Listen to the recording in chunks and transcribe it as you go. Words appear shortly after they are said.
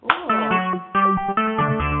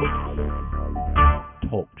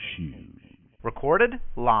recorded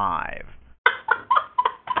live.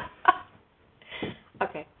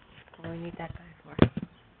 Okay. What do we need that guy for?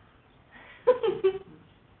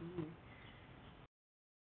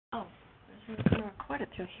 Oh, we're going to record it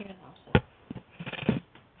through here, though. So.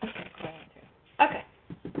 Okay, record it through. Okay.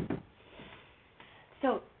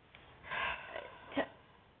 So,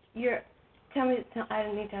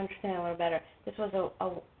 I need to understand a little better. This was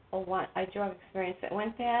a drug experience that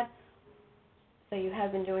went bad. So you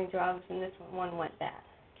have been doing drugs, and this one went bad,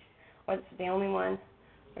 or this is the only one,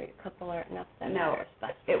 or a couple, or enough that matters.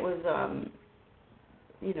 But it was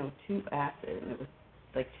too acid, and it was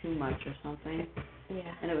like too much or something.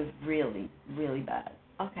 Yeah. And it was really, really bad.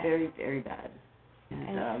 Okay. Very, very bad.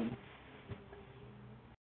 And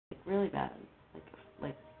really bad.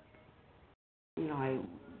 Like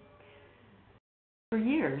for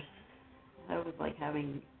years, I was like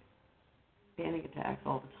having panic attacks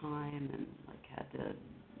all the time, and like had a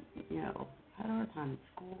hard time in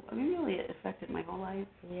school. I mean, really, it affected my whole life.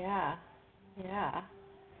 Yeah.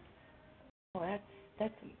 Well,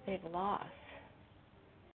 that's a big loss.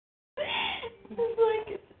 It's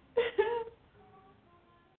like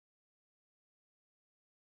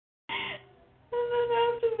and then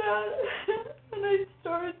after that, and I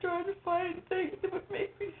started trying to find things that would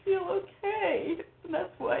make me feel okay, and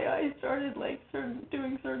that's why I started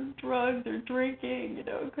doing certain drugs or drinking,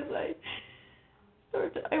 because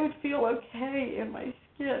I would feel okay in my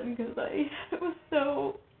skin, because it was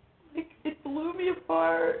so, it blew me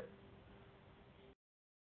apart.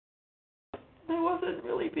 I wasn't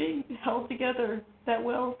really being held together that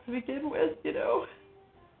well to begin with,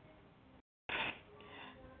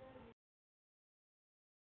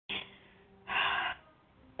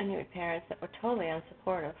 And you had parents that were totally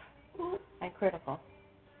unsupportive and critical.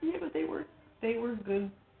 Yeah, but they were good.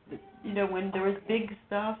 When there was big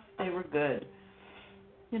stuff, they were good.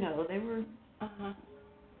 They were.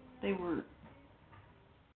 They were.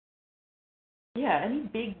 Yeah, any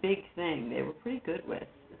big thing they were pretty good with.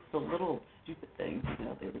 It's the little stupid things,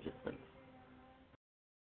 they were just like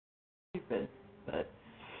stupid. But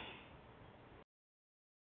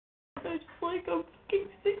I'm fucking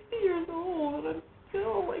 60 years old, and I'm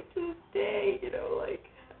still to this day,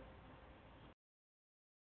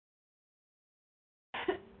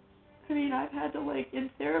 I mean, I've had to in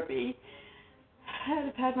therapy.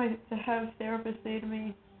 I've had to have therapists say to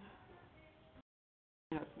me,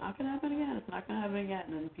 it's not going to happen again. It's not going to happen again.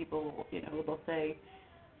 And people, they'll say,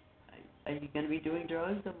 are you going to be doing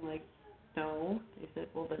drugs? I'm like, no. They said,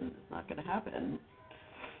 well, then it's not going to happen.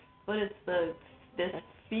 But it's this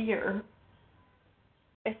fear.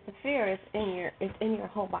 It's the fear. It's in your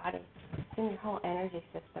whole body. It's in your whole energy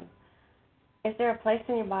system. Is there a place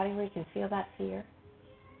in your body where you can feel that fear?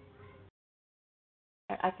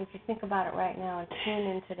 If you think about it right now and tune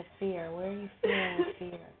into the fear, where are you feeling the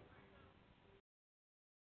fear?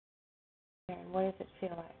 And what does it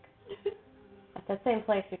feel like? At that same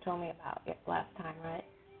place you told me about last time, right?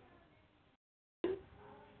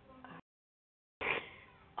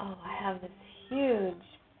 Oh, I have this huge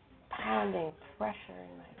pounding pressure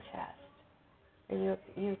in my chest.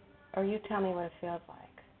 You tell me what it feels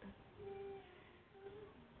like.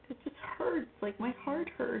 It just hurts. My heart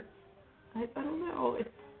hurts. I don't know. It's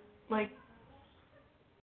I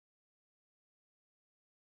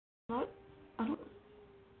don't. It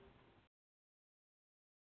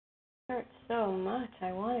hurts so much.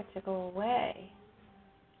 I want it to go away,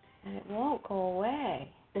 and it won't go away.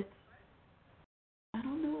 I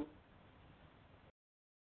don't know.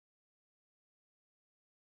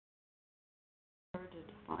 It's hard to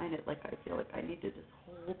define it. I feel like I need to just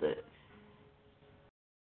hold it.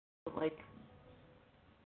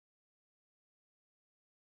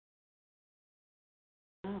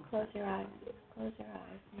 Close your eyes. Close your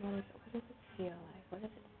eyes. What does it feel like? What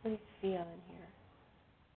do you feel in here?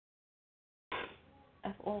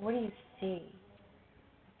 What do you see?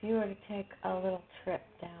 If you were to take a little trip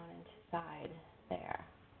down inside there,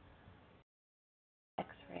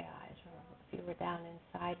 X-ray eyes, or if you were down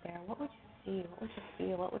inside there, what would you see? What would you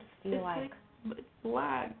feel? What would it feel like? It's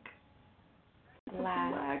black.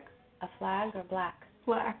 Black. A flag or black?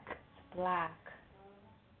 Black. It's black.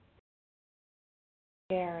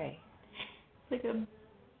 Scary. It's like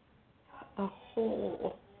a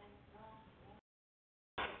hole.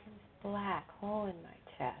 This black hole in my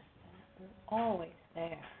chest. And it's always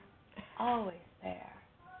there. Always there.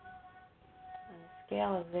 On a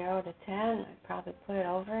scale of 0 to 10, I'd probably put it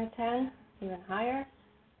over a 10, even higher.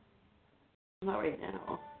 Not right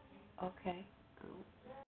now. Okay.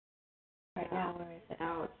 Right now, where is it?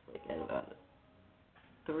 Now it's at about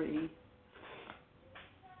 3.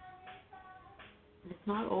 It's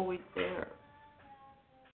not always there.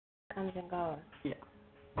 comes and goes. Yeah.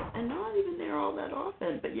 And not even there all that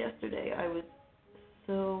often, but yesterday I was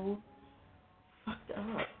so fucked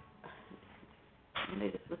up. And I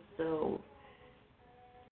just was so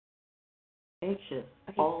anxious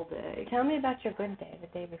all day. Tell me about your good day, the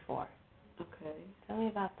day before. Okay. Tell me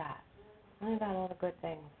about that. Tell me about all the good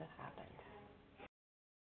things that happened.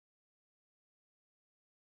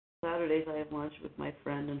 Saturdays I have lunch with my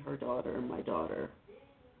friend and her daughter and my daughter.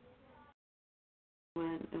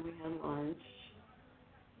 Went and we had lunch.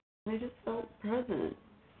 I just felt present.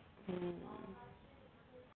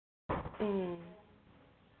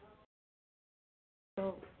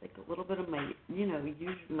 So like a little bit of my, usually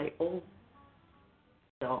my old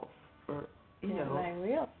self, or my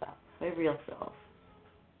real self. My real self.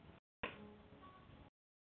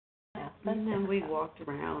 Yeah, and then we walked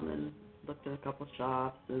around and looked at a couple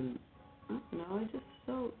shops, and I don't know, I just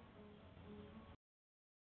felt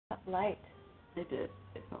light. I did.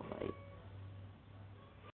 It felt light.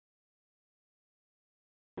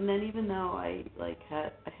 And then even though I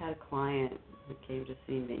had a client who came to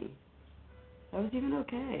see me, I was even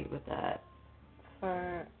okay with that.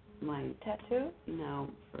 For my tattoo? No,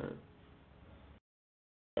 for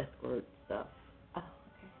escort stuff. Oh,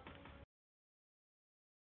 okay.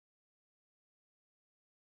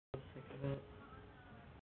 I'm sick of it.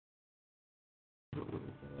 I don't want to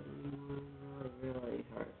do it anymore. Really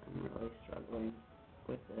hard. I'm really struggling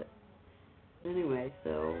with it. Anyway,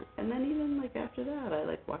 and then even after that,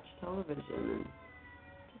 I watched television and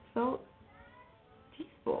just felt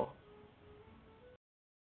peaceful.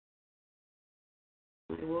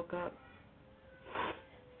 I woke up.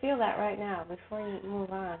 Feel that right now. Before you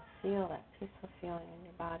move on, feel that peaceful feeling in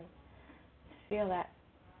your body. Feel that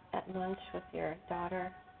at lunch with your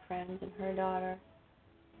daughter, friend and her daughter,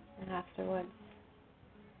 and afterwards.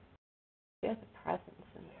 Feel the presence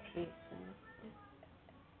and the peace and feel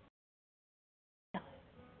it.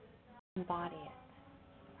 Embody it.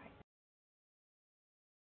 Right.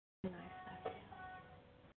 Nice that feels.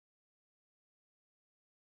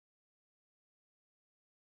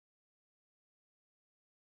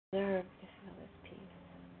 Deserve to feel this peace.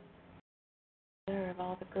 Deserve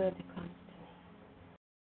all the good that comes to me.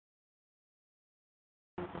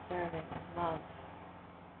 I'm deserving of love,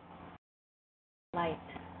 light.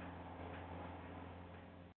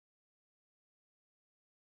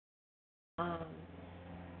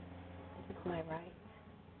 This is my right.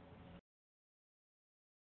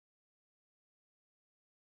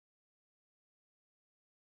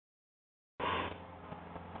 I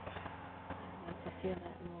want to feel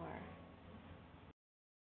that more.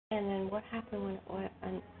 And then what happened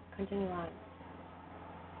and continue on?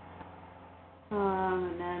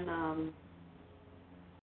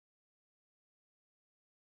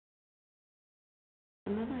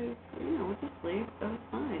 And then I, went to sleep. I was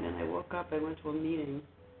fine. And I woke up. I went to a meeting.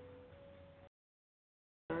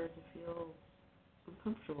 Started to feel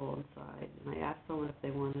uncomfortable inside. And I asked someone if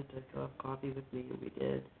they wanted to go have coffee with me, and we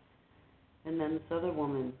did. And then this other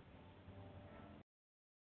woman,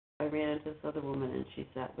 I ran into this other woman, and she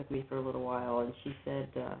sat with me for a little while, and she said,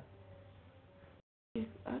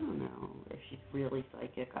 I don't know if she's really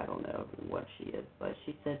psychic. I don't know what she is. But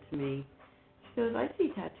she said to me, she goes, I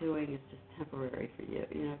see tattooing as just temporary for you,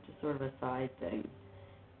 just sort of a side thing.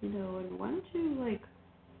 And why don't you,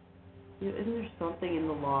 isn't there something in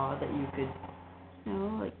the law that you could,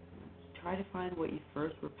 try to find what you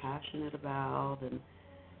first were passionate about? And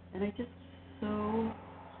I just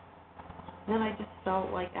then I just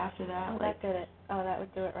felt like after that, that did it. Oh, that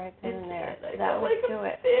would do it right then and there. I That felt would like do a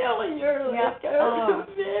it. failure, Yep. I was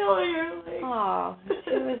a failure, Oh,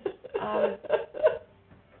 she was,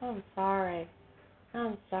 I'm sorry.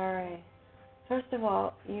 I'm sorry. First of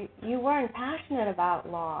all, you weren't passionate about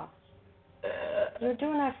law. You were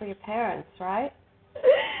doing that for your parents, right?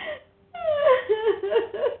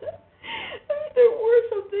 There were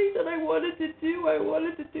some things that I wanted to do. I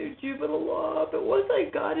wanted to do juvenile law, but once I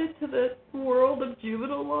got into the world of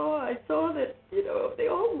juvenile law, I saw that, they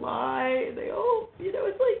all lie. They all,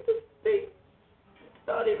 it's like this thing. It's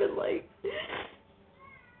not even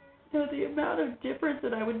the amount of difference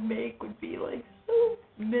that I would make would be so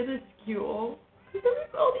minuscule. Because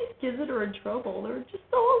all these kids that are in trouble, they're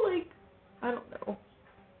just all I don't know.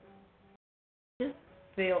 Just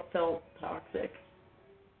felt toxic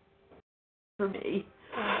for me.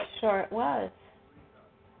 I'm sure it was.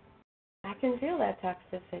 I can feel that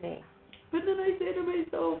toxicity. But then I say to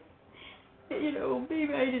myself,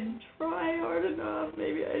 maybe I didn't try hard enough.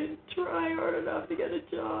 Maybe I didn't try hard enough to get a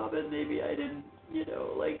job, and maybe I didn't,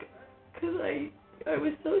 because I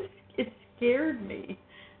was so, it scared me.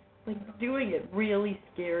 Doing it really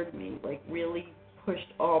scared me, really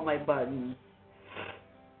pushed all my buttons.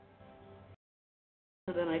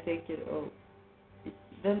 So then I think,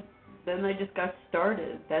 then I just got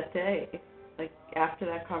started that day. Like, after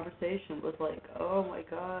that conversation was like, oh my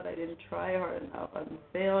God, I didn't try hard enough. I'm a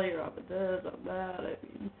failure. I'm a this, I'm that. I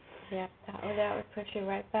mean. Yeah, that would put you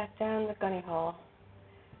right back down the gunny hole.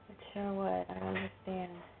 It sure would. I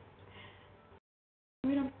understand. I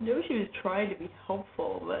mean, I know she was trying to be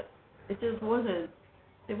helpful, but it just wasn't.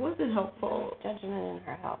 It wasn't helpful. There was judgment in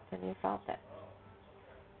her help, and you felt it.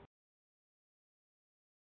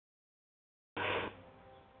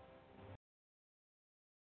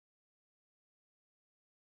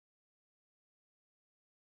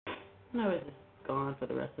 And I was just gone for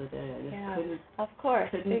the rest of the day. I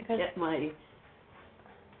just couldn't get my.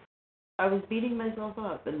 I was beating myself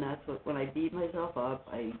up, and that's what. When I beat myself up,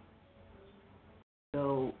 I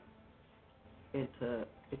go into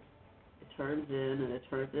it turns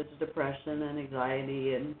into depression and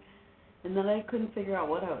anxiety, and then I couldn't figure out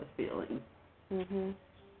what I was feeling. So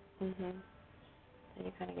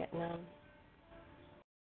you kind of get numb.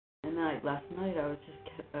 And then last night I was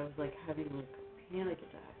like having like a panic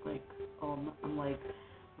attack, like I'm like,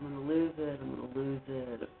 I'm gonna lose it, and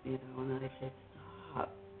then I said stop,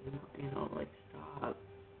 like stop.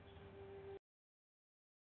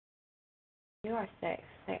 You are safe.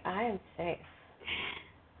 Say, I am safe.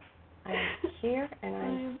 I am here and I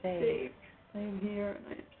am safe. I am here and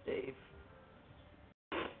I am safe.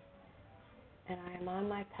 And I am on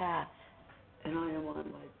my path. And I am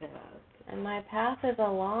on my path. And my path is a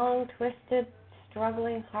long, twisted,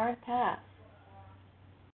 struggling, hard path.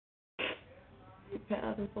 Your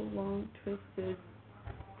path is a long, twisted,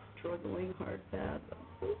 struggling, hard path. I'm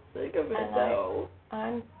so sick of it now.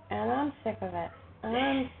 I'm sick of it.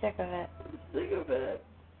 I'm sick of it. I'm sick of it.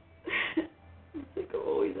 I'm sick of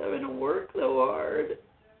always having to work so hard.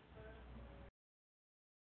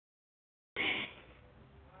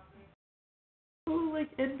 I'm like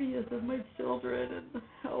envious of my children and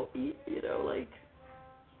how, like,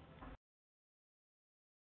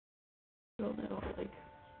 I don't know, like,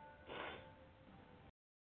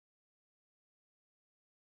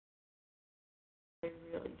 I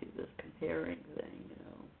really do this comparing thing,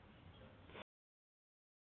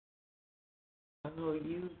 Oh,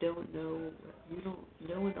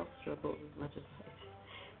 no one else struggles as much as I do.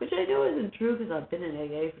 Which I know isn't true because I've been in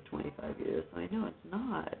AA for 25 years, so I know it's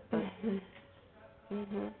not. But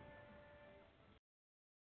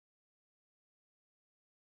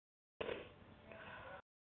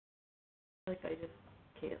like I just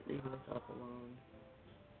can't leave myself alone.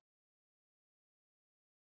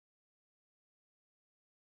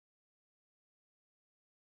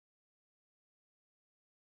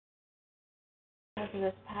 Because of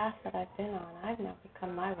this path that I've been on, I've now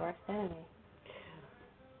become my worst enemy.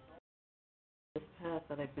 This path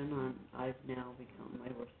that I've been on, I've now become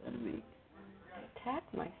my worst enemy. I attack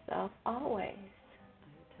myself always.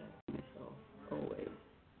 Always.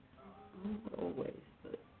 Not always,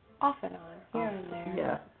 but off and on, here and there.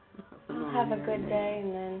 Yeah. I'll have a good day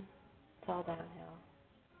and then it's all downhill.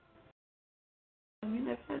 I mean,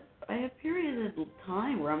 I have periods of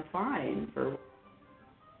time where I'm fine for, I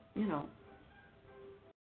don't know.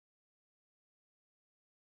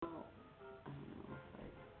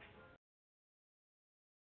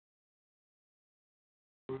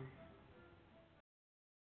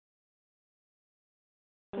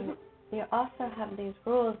 You also have these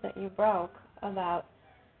rules that you broke about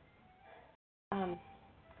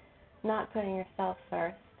not putting yourself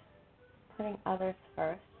first, putting others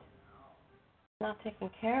first, not taking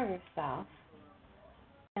care of yourself.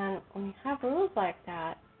 And when you have rules like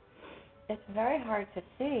that, it's very hard to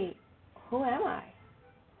see, who am I?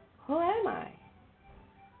 Who am I?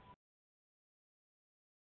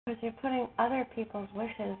 Because you're putting other people's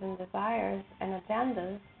wishes and desires and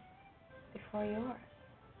agendas before yours.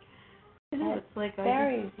 It's like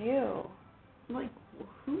buries you. Like,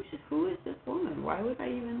 who is this woman? Why would I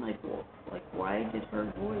even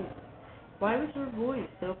why was her voice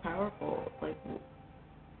so powerful?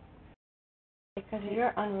 Because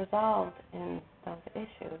you're unresolved in those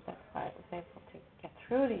issues. That's why it was able to get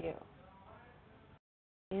through to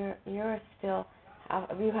you. You're still,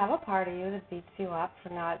 you have a part of you that beats you up for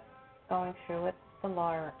not going through with the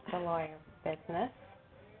lawyer business,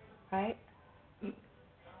 right?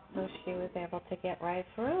 So she was able to get right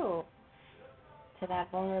through to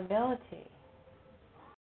that vulnerability.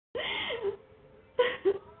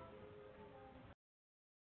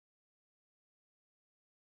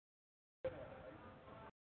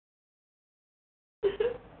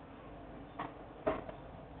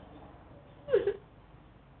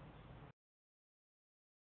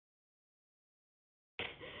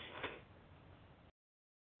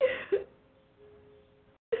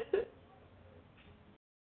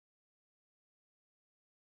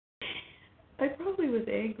 I probably was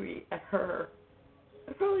angry at her.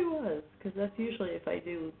 I probably was, because that's usually if I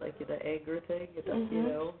do, like, the anger thing, you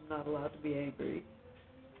know, I'm not allowed to be angry.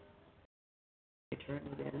 I turn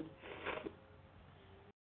it in.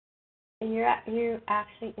 And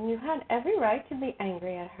you had every right to be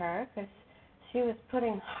angry at her, because she was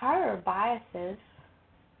putting her biases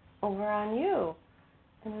over on you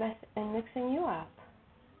and mixing you up.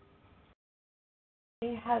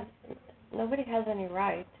 Nobody has any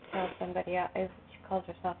right to tell somebody else, if she calls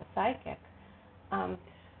herself a psychic,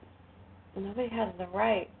 nobody has the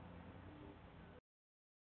right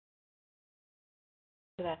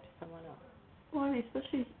to do that to someone else. Well, I mean,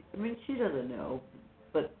 especially, she doesn't know,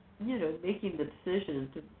 but, you know, making the decision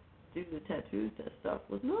to do the tattoo stuff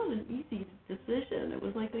was not an easy decision. It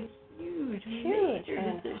was like a huge major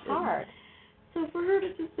and decision. Hard. So for her to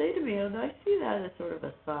just say to me, and I see that as sort of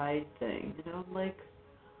a side thing, you know, I'm like,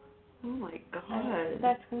 oh my God.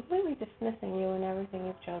 That's completely dismissing you and everything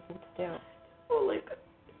you've chosen to do. Oh, like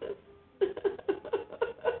this.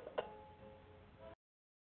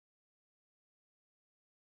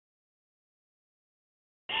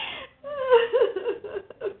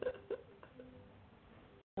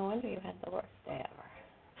 No wonder you had the worst day ever.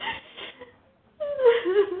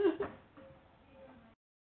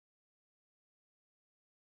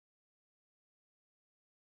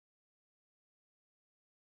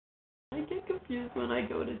 I get confused when I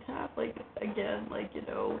go to tap, like, again, like, you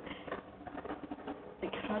know,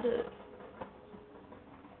 like how to,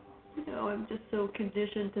 you know, I'm just so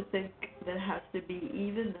conditioned to think that it has to be,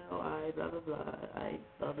 even though I blah, blah, blah, I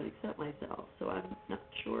love and accept myself, so I'm not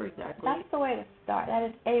sure exactly. That's the way to start. That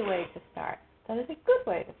is a way to start. That is a good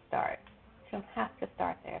way to start. You don't have to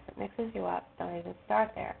start there. If it mixes you up, don't even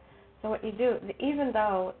start there. So what you do, the even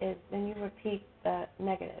though is, then you repeat the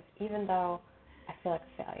negative. Even though I feel like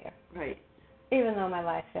a failure. Right. Even though my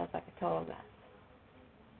life feels like a total mess.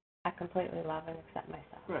 I completely love and accept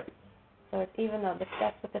myself. Right. So it's even though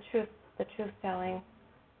that's what the truth telling,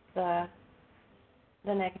 the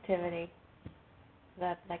negativity,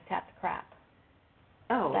 like tap the crap.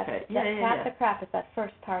 Oh, okay. Tap the crap is that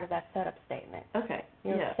first part of that setup statement. Okay.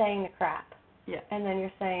 You're saying the crap. Yeah. And then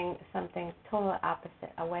you're saying something totally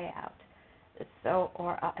opposite, a way out. So,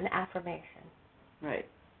 or an affirmation. Right.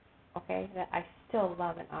 Okay? That I still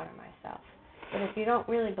love and honor myself. But if you don't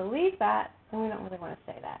really believe that, then we don't really want to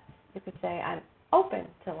say that. You could say, I'm open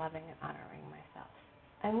to loving and honoring myself.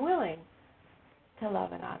 I'm willing to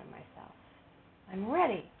love and honor myself. I'm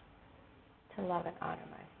ready to love and honor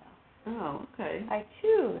myself. Oh, okay. I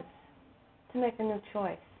choose to make a new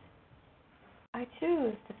choice. I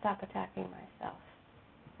choose to stop attacking myself.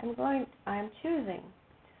 I'm choosing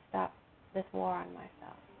to stop this war on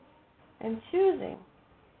myself. I'm choosing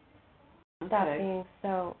to stop being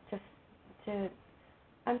so,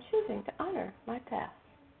 I'm choosing to honor my past.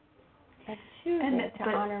 I'm choosing to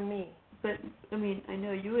honor me. But, I mean, I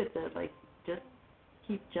know you had said, like, just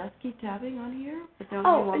keep tapping on here? But don't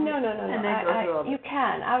no. And then go through all you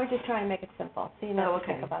can. I was just trying to make it simple, so you never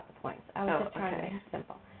think about the points. I was just trying to make it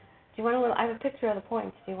simple. Do you want a little? I have a picture of the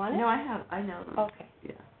points. Do you want it? No, I know them. Okay.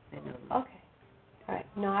 Yeah, I know them. Okay. All right.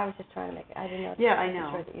 No, I was just trying to make it. I didn't know. Yeah, I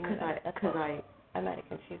know. Sure that you knew that. Because I might have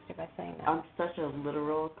confused you by saying that. I'm such a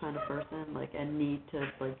literal kind of person, like, and need to,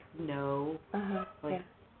 like, know. Like, yeah.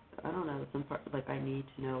 I don't know, some part, like, I need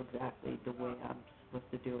to know exactly the way I'm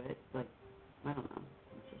supposed to do it. Like, I don't know.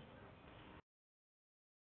 It's just.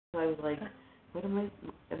 So I was like, what am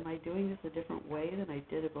I doing this a different way than I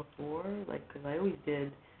did it before? Like, because I always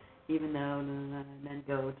did, even though, and then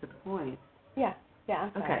go to the point. Yeah,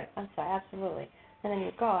 I'm sorry. Okay. I'm sorry, absolutely. And then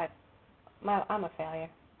you go, I'm a failure.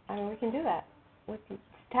 I mean, we can do that. We can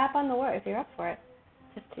tap on the word if you're up for it.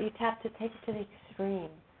 Just you tap to take it to the extreme.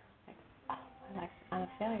 Like, oh, I'm a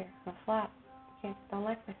failure. I'm a flop. Don't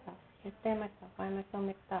like myself. Can't stand myself. Why am I so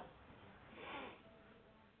mixed up?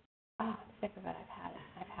 Oh, I'm sick of it.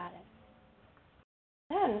 I've had it.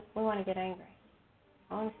 Then we want to get angry.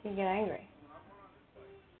 I want to see you get angry.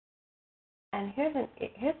 And here's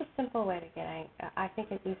a simple way to get angry. I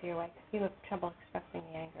think an easier way, because you have trouble expressing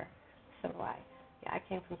the anger. So do I. Yeah, I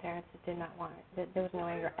came from parents that did not want it. There was no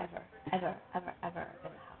anger ever in the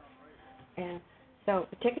house. And so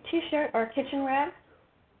you take a T-shirt or a kitchen rag.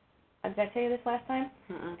 Did I tell you this last time?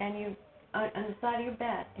 And you on the side of your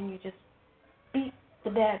bed, and you just beat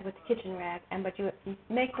the bed with the kitchen rag. But you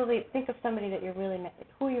make believe. Think of somebody that you're really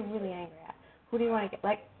who you're really angry at. Who do you want to get?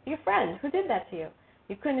 Like your friend who did that to you.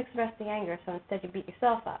 You couldn't express the anger, so instead you beat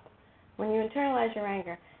yourself up. When you internalize your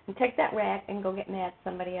anger, you take that rag and go get mad at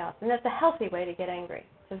somebody else. And that's a healthy way to get angry.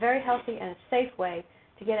 It's a very healthy and safe way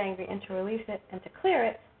to to get angry and to release it and to clear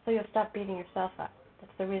it so you'll stop beating yourself up.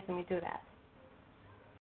 That's the reason we do that.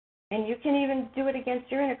 And you can even do it against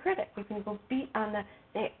your inner critic. You can go beat on the,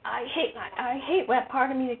 say, I hate that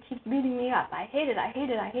part of me that keeps beating me up. I hate it.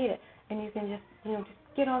 And you can just, just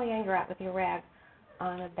get all the anger out with your rag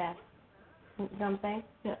on the bed. You know what I'm saying?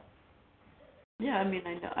 Yeah. Yeah, I mean,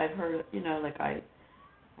 I know, I've heard, like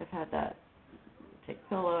I've had that, take a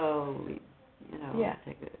pillow, Yeah.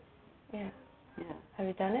 take it. Yeah. Yeah. Have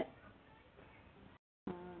you done it?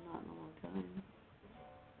 Not in a long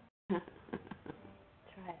time.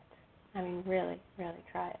 Try it. I mean, really, really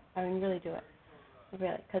try it. I mean, really do it.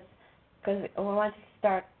 Really, because once you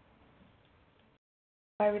start,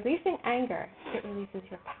 by releasing anger, it releases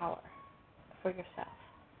your power for yourself.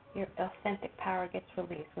 Your authentic power gets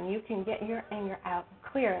released. When you can get your anger out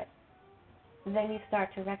and clear it, then you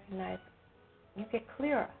start to recognize, you get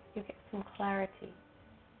clearer, you get some clarity,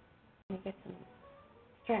 you get some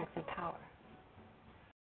strength and power.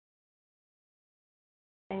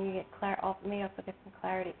 And you get may also get some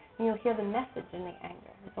clarity. And you'll hear the message in the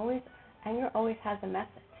anger. Anger always has a message.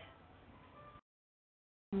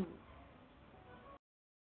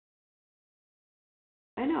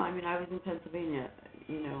 I know. I mean, I was in Pennsylvania,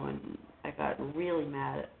 and I got really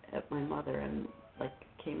mad at my mother and,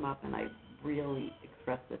 came up and I really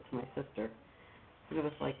expressed it to my sister. And it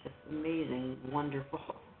was like this amazing, wonderful,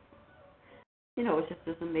 it was just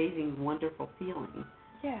this amazing, wonderful feeling.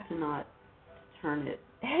 Yeah. To not turn it.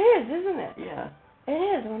 It is, isn't it? Yeah. It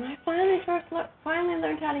is. When I finally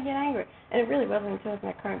learned how to get angry, and it really wasn't until it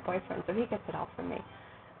was my current boyfriend, so he gets it all from me.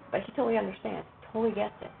 But he totally understands, totally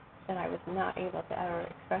gets it, that I was not able to ever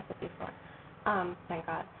express it before. Thank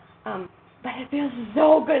God. But it feels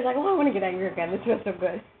so good. It's like, I want to get angry again. This feels so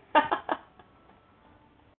good.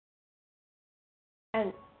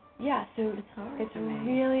 And yeah, so it's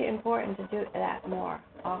really important to do that more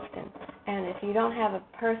often. And if you don't have a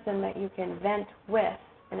person that you can vent with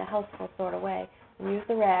in a healthful sort of way, then use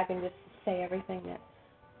the rag and just say everything that,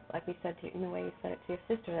 like we said to you, in the way you said it to your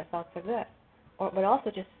sister, that felt so good. But also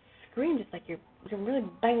just scream, just like you're really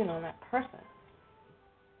banging on that person.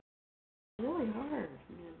 It's really hard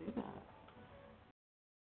for me to do that.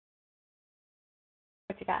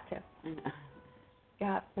 But you got to. I know.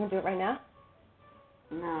 You want to do it right now?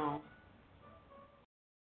 No.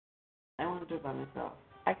 I want to do it by myself.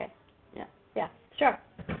 Okay. Yeah. Yeah, sure.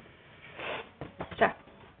 Sure.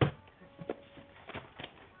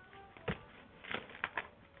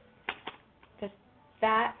 Because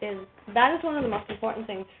that is one of the most important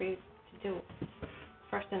things for you to do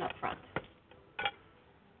first and up front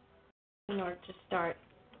in order to start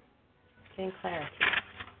getting clarity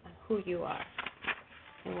on who you are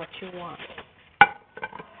and what you want.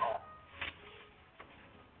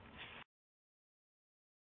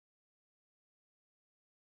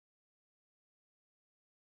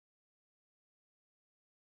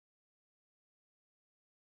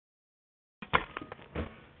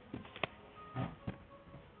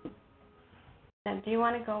 Now, do you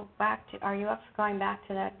want to go back to, are you up for going back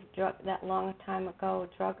to that long time ago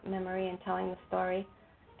drug memory and telling the story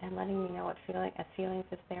and letting me know what feelings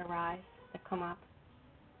as they arise, that come up?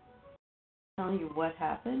 Telling you what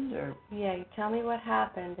happened, or? Yeah, you tell me what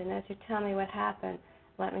happened, and as you tell me what happened,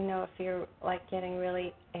 let me know if you're getting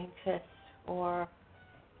really anxious or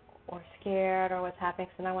scared or what's happening,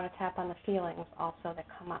 because then I want to tap on the feelings also that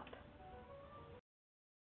come up.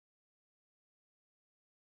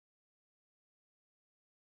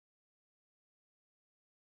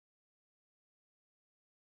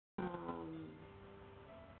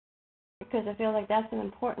 Because I feel like that's an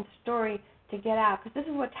important story to get out, because this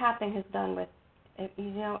is what tapping has done with, you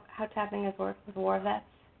know how tapping has worked with war vets?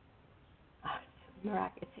 Oh, it's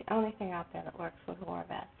miraculous. It's the only thing out there that works with war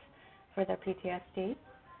vets for their PTSD.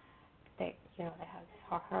 They have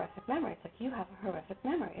horrific memories. Like you have a horrific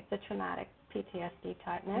memory. It's a traumatic PTSD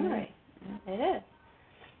type memory. Mm-hmm. It is.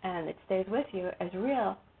 And it stays with you as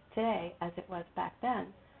real today as it was back then.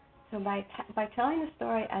 So by telling the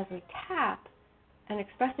story as we tap and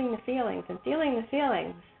expressing the feelings and feeling the feelings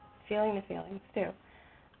too,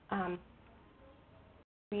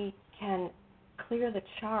 we can clear the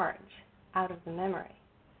charge out of the memory.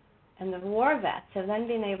 And the war vets have then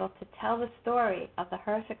been able to tell the story of the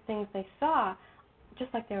horrific things they saw,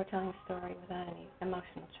 just like they were telling a story without any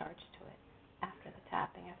emotional charge to it after the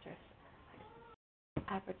tapping, after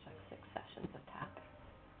average 6 sessions of tapping.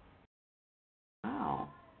 Wow.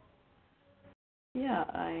 Yeah,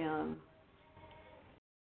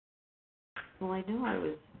 well, I know I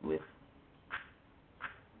was with,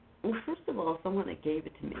 first of all, someone that gave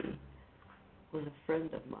it to me was a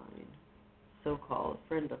friend of mine, so-called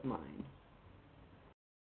friend of mine.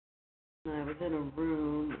 And I was in a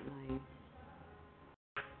room, and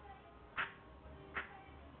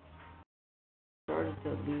started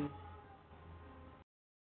to lose.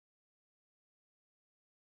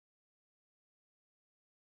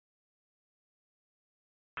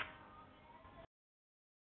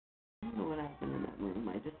 I don't know what happened in that room.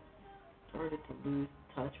 I just started to lose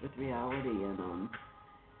touch with reality, and I'm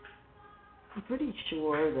pretty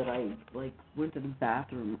sure that I went to the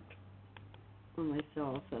bathroom for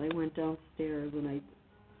myself, and I went downstairs and I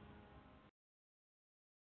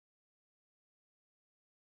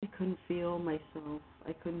couldn't feel myself.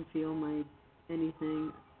 I couldn't feel my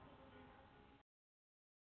anything.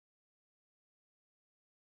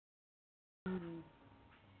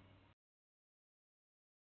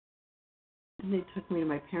 And they took me to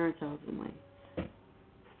my parents' house, and my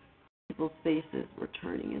people's faces were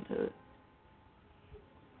turning into,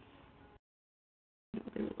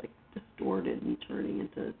 they were distorted and turning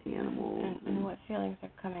into animals. And what feelings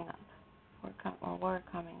are coming up, or were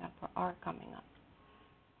coming up, or are coming up?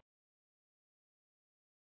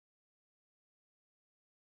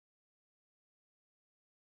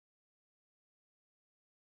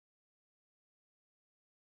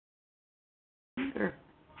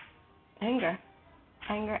 Anger.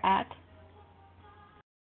 Anger at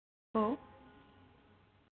who?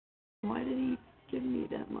 Why did he give me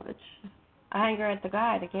that much? Anger at the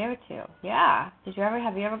guy that gave it to you. Yeah.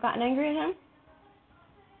 Have you ever gotten angry at him?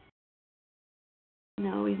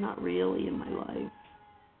 No, he's not really in my life.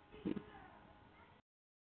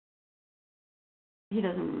 He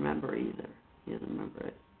doesn't remember either. He doesn't remember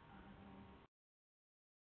it.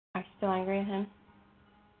 Are you still angry at him?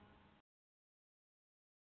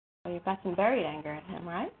 Well, you've got some buried anger at him,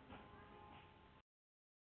 right?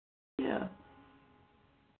 Yeah.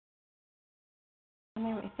 Tell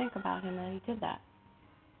me what you think about him that he did that.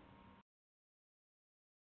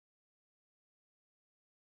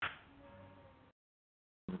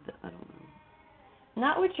 I don't know.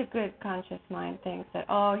 Not what your good conscious mind thinks that,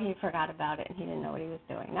 oh, he forgot about it and he didn't know what he was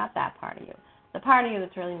doing. Not that part of you. The part of you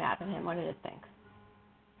that's really mad at him, what did it think?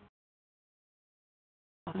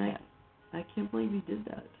 Okay. I can't believe he did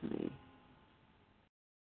that to me.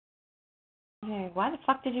 Hey, why the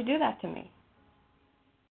fuck did you do that to me?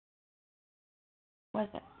 What is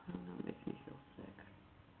it? I don't know, it makes me feel sick.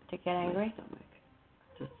 To get angry? My stomach.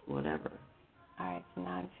 Just whatever. Alright, so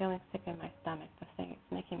now I'm feeling sick in my stomach. The thing is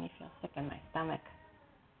making me feel sick in my stomach.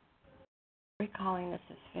 Recalling this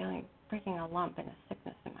is breaking a lump and a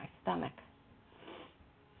sickness in my stomach.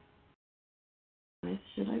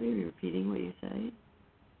 Should I be repeating what you say?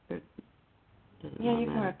 Or does it Yeah, not you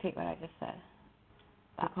can matter? repeat what I just said.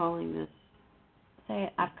 I'm calling this.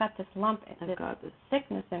 Say, I've got this lump, I've got this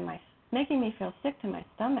sickness in my, making me feel sick to my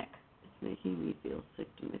stomach. It's making me feel sick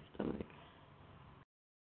to my stomach.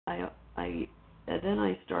 And then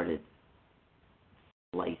I started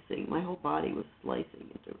slicing. My whole body was slicing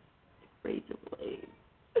into razor blades.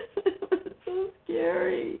 It was so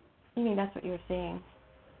scary. You mean that's what you were seeing?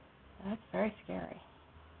 That's very scary.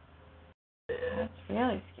 That's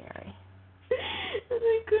really scary. And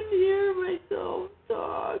I couldn't hear myself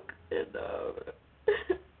talk. And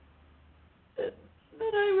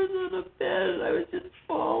then I was on a bed and I was just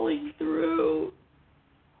falling through.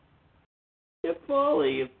 Kept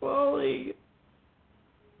falling and falling.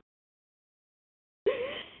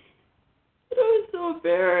 And I was so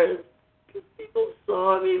embarrassed because people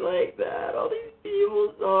saw me like that. All these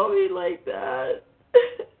people saw me like that.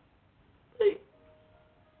 Like,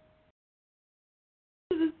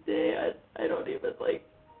 to this day, I don't even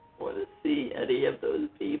want to see any of those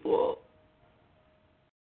people.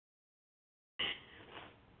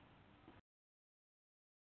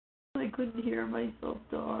 I couldn't hear myself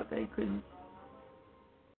talk. I couldn't.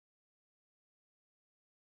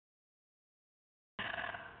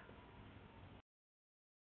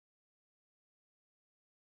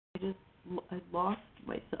 I lost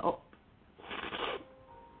myself.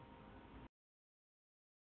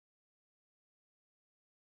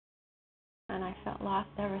 And I felt lost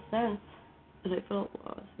ever since. And I felt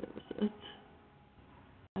lost ever since.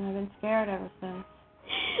 And I've been scared ever since.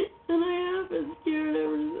 And I have been scared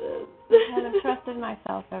ever since. I haven't trusted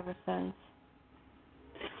myself ever since.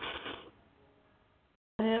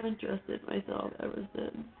 I haven't trusted myself ever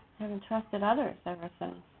since. I haven't trusted others ever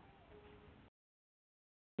since.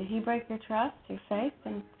 Did he break your trust, your faith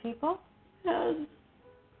in people? Yes.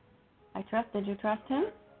 Did you trust him?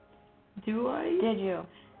 Do I? Did you?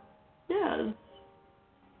 Yes.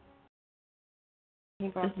 He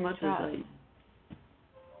broke as your much trust. as I.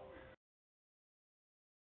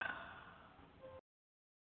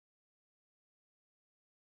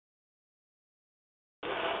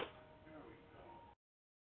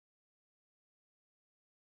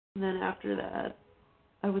 And then after that,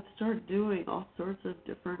 I would start doing all sorts of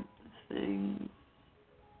different things.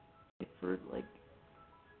 Like for like,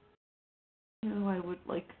 I would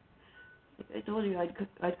like I told you,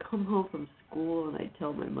 I'd come home from school and I'd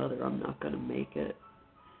tell my mother I'm not gonna make it.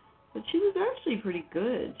 But she was actually pretty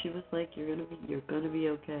good. She was like, you're gonna be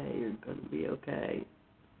okay. You're gonna be okay.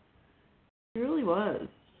 She really was.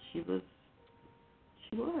 She was.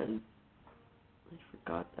 I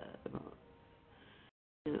forgot that about.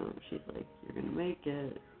 She's like, you're gonna make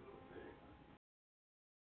it.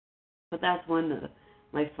 But that's when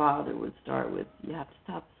my father would start with, you have to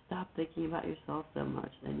stop thinking about yourself so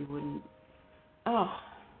much. Then you wouldn't. Oh.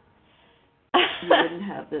 You wouldn't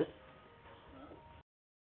have this.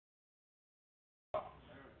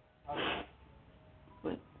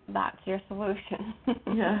 But that's your solution.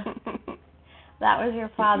 Yeah. That was your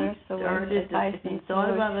father's solution. If you thought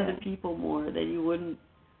about other people more, then you wouldn't,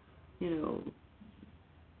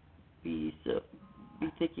 be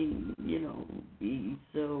thinking, be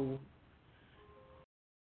so.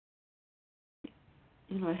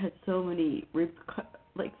 I had so many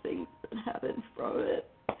things that happened from it.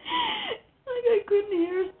 Like I couldn't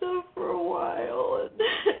hear stuff for a while,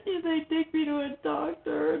 and they take me to a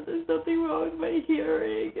doctor, and there's nothing wrong with my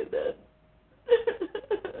hearing, and then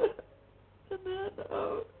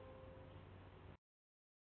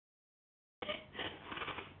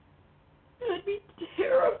I'd be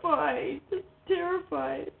terrified.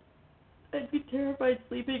 I'd be terrified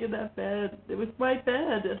sleeping in that bed. It was my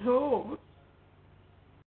bed at home.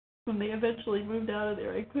 When they eventually moved out of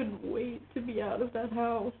there, I couldn't wait to be out of that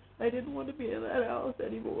house. I didn't want to be in that house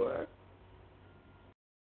anymore.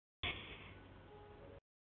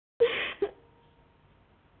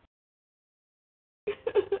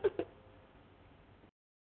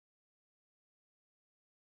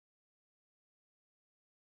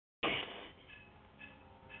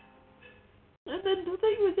 And then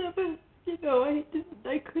nothing was ever,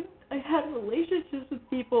 I had relationships with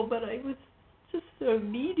people, but I was just so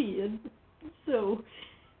needy and so,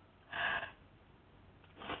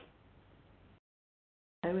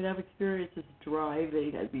 I would have experiences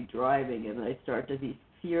driving. I'd be driving and I start to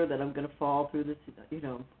fear that I'm going to fall through this,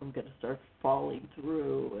 I'm going to start falling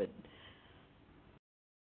through and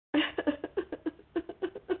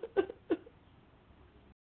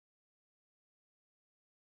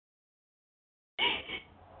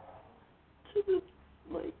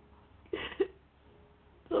like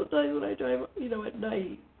sometimes when I drive, at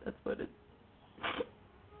night, that's when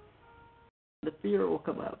the fear will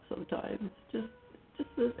come out sometimes. Just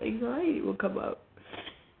this anxiety will come out.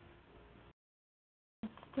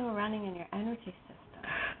 It's still running in your energy system.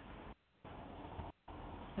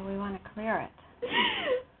 So we want to clear it.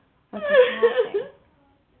 What's happening?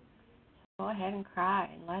 Go ahead and cry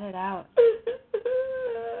and let it out.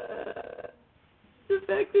 It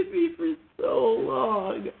affected me for so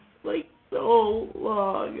long. So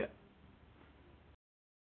long.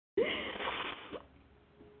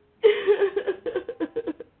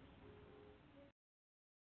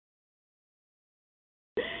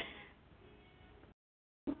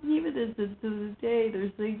 Even to this day,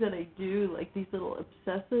 there's things that I do, like these little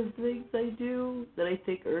obsessive things I do that I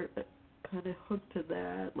think are kind of hooked to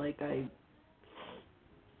that. Like I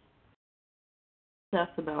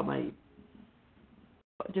obsess about my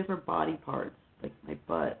different body parts, like my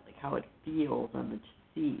butt, like how it feels on the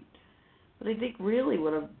seat. But I think really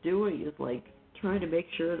what I'm doing is like trying to make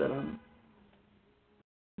sure that I'm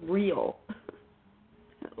real.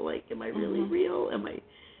 Like, am I really real?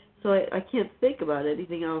 So I can't think about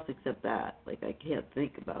anything else except that. Like, I can't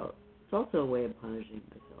think about. It's also a way of punishing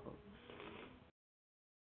myself.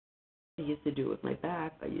 I used to do it with my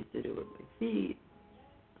back. I used to do it with my feet.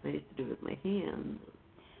 I used to do it with my hands.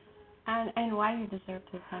 And why do you deserve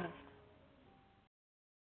to be punished?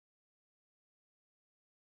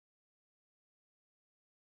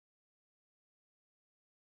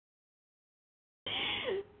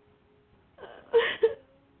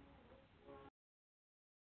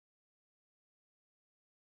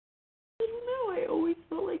 I don't know. I always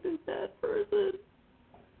felt like this bad person.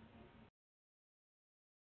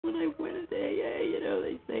 When I went into AA,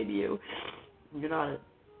 they say to you, you're not a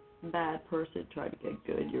bad person trying to get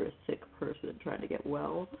good. You're a sick person trying to get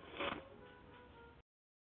well.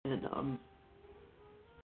 And I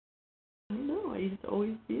don't know. I used to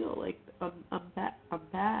always feel like I'm bad.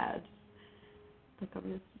 Like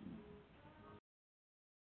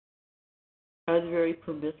I was very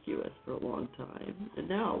promiscuous for a long time, and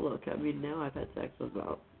now look. Now I've had sex with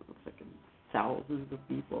about fucking thousands of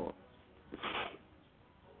people.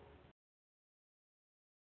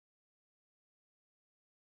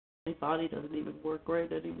 My body doesn't even work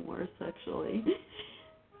right anymore sexually.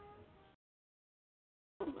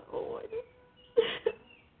 know.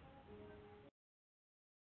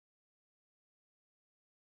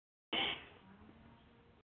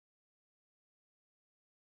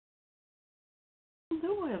 I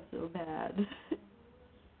know I'm so bad.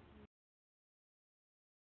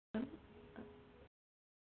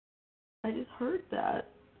 I just heard that.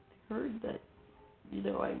 I heard that,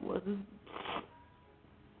 I wasn't.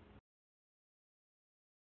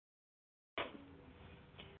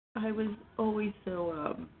 I was always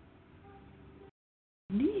so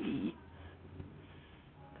needy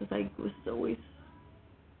because I was always.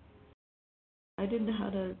 I didn't know how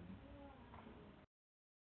to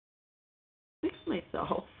fix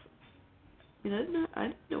myself. I didn't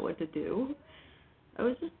know what to do. I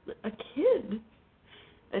was just a kid.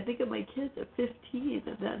 I think of my kids at 15,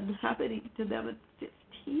 and then happening to them at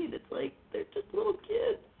 15, it's like they're just little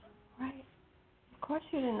kids. Right. Of course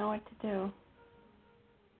you didn't know what to do.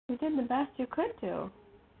 You did the best you could do.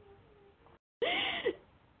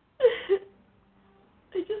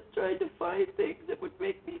 I just tried to find things that would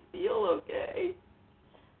make me feel okay.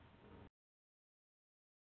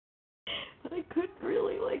 But I couldn't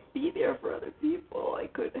really, be there for other people. I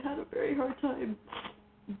had a very hard time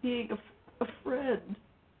being a friend,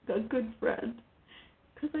 a good friend,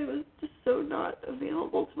 because I was just so not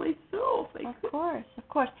available to myself. Of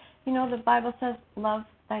course. The Bible says, love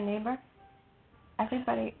thy neighbor.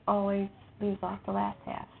 Everybody always leaves off the last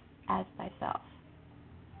half, as thyself.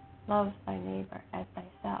 Love thy neighbor as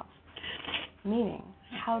thyself. Meaning,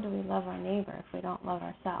 how do we love our neighbor if we don't love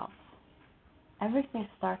ourselves? Everything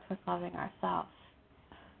starts with loving ourselves.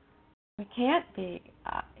 We can't be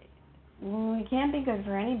good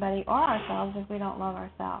for anybody or ourselves if we don't love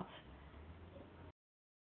ourselves.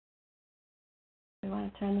 We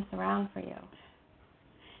want to turn this around for you.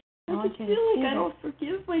 I just feel like I don't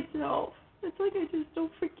forgive myself. It's like I just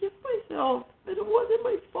don't forgive myself. And it wasn't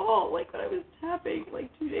my fault. When I was tapping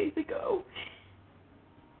 2 days ago,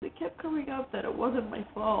 it kept coming up that it wasn't my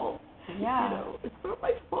fault. Yeah. It's not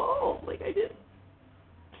my fault. I didn't.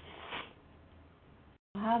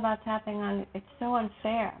 How about tapping on, it's so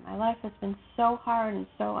unfair. My life has been so hard and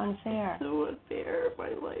so unfair. It's so unfair. My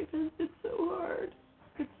life has been so hard.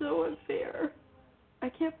 It's so unfair. I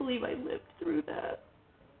can't believe I lived through that.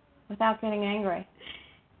 Without getting angry.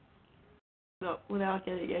 No, without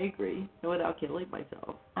getting angry and without killing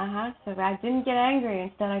myself. So I didn't get angry.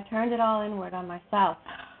 Instead, I turned it all inward on myself.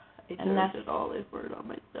 I turned it all inward on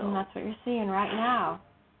myself. And that's what you're seeing right now.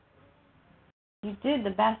 You did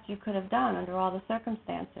the best you could have done under all the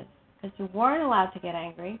circumstances. Because you weren't allowed to get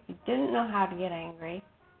angry. You didn't know how to get angry.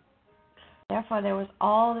 Therefore, there was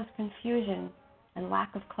all this confusion and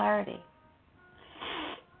lack of clarity.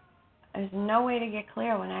 There's no way to get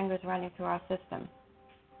clear when anger is running through our system.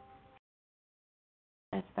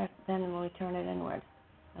 Especially then when we turn it inward.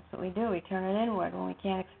 That's what we do. We turn it inward when we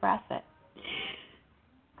can't express it.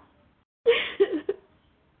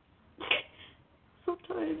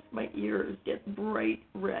 Sometimes my ears get bright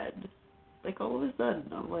red. All of a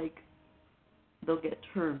sudden, I'm they'll get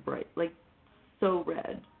turned bright, so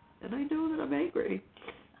red. And I know that I'm angry.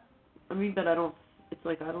 But I don't, it's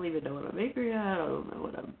I don't even know what I'm angry at. I don't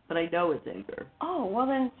know but I know it's anger. Oh, well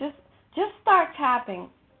then just start tapping.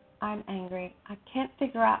 I'm angry. I can't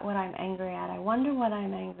figure out what I'm angry at. I wonder what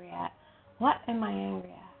I'm angry at. What am I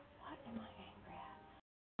angry at? What am I angry at?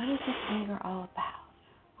 What is this anger all about?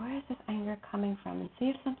 Where is this anger coming from? And see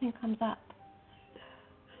if something comes up.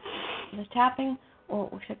 The tapping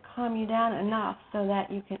should calm you down enough so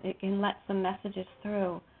that it can let some messages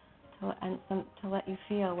through to let you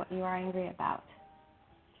feel what you are angry about.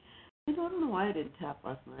 I don't know why I didn't tap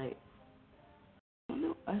last night. I don't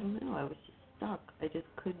know. I was just stuck. I just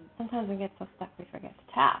couldn't. Sometimes we get so stuck we forget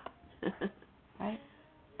to tap. Right?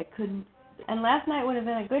 I couldn't. And last night would have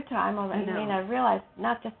been a good time, although you may know. not have realized,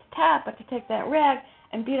 not just to tap, but to take that rag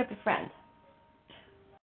and beat up your friends.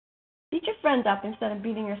 Beat your friends up instead of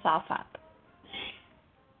beating yourself up.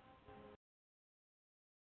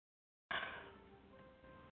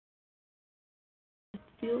 It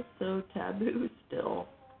feels so taboo still.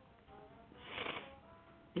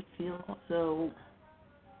 It feels so.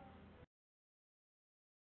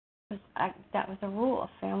 That was a rule, a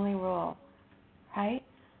family rule, right?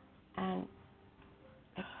 And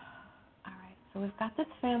all right, so we've got this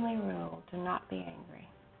family rule: do not be angry.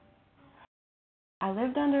 I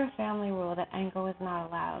lived under a family rule that anger was not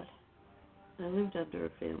allowed. I lived under a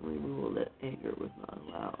family rule that anger was not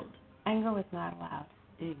allowed. Anger was not allowed.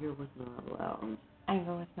 Anger was not allowed.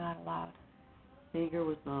 Anger was not allowed. Anger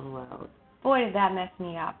was not allowed. Boy, did that mess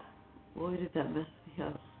me up. Boy, did that mess me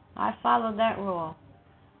up. I followed that rule.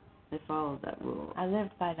 I followed that rule. I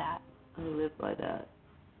lived by that. I lived by that.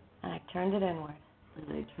 And I turned it inward. And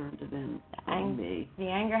I turned it in on me. The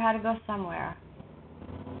anger had to go somewhere.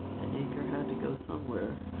 The anger had to go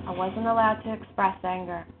somewhere. I wasn't allowed to express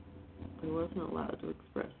anger. I wasn't allowed to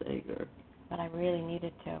express anger. But I really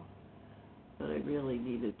needed to. But I really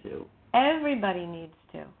needed to. Everybody needs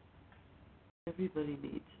to. Everybody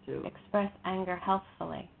needs to. Express anger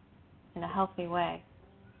healthfully, in a healthy way.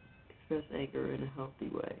 Express anger in a healthy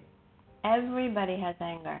way. Everybody has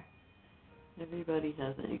anger. Everybody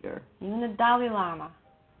has anger. Even the Dalai Lama.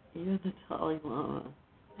 Even the Dalai Lama.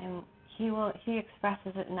 And he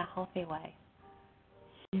expresses it in a healthy way.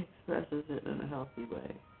 He expresses it in a healthy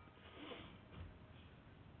way.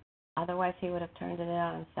 Otherwise, he would have turned it in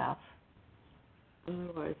on himself.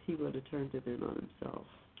 Otherwise, he would have turned it in on himself.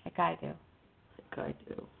 Like I do. Like I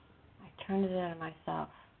do. I turned it in on myself.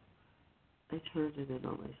 I turned it in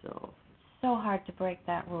on myself. It's so hard to break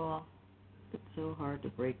that rule. It's so hard to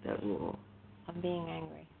break that rule. Of being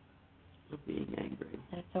angry. Of being angry.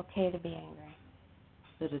 That it's okay to be angry.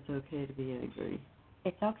 That it's okay to be angry.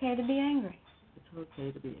 It's okay to be angry. It's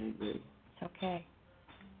okay to be angry. It's okay.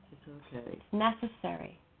 It's okay. It's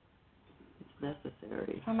necessary. It's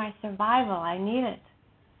necessary. For my survival, I need it.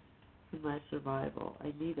 For my survival,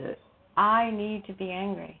 I need it. I need to be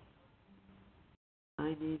angry. I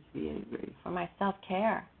need to be angry. For my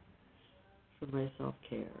self-care. For my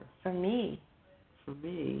self-care. For me. For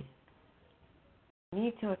me. I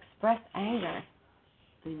need to express anger.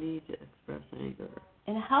 I need to express anger.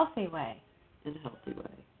 In a healthy way. In a healthy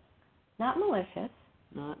way. Not malicious.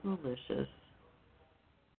 Not malicious.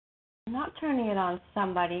 Not turning it on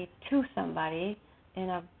somebody, to somebody, in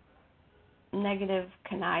a negative,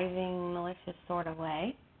 conniving, malicious sort of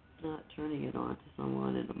way. Not turning it on to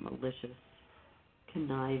someone in a malicious,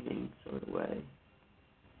 conniving sort of way.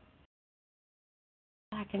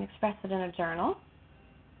 I can express it in a journal.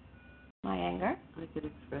 My anger. I could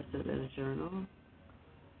express it in a journal.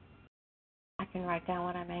 I can write down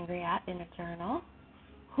what I'm angry at in a journal.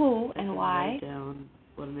 Who and why. Write down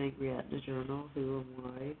what I'm angry at in a journal. Who and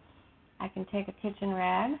why. I can take a kitchen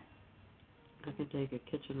rag. I can take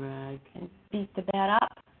a kitchen rag. And beat the bed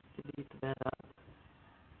up. To beat the bed up.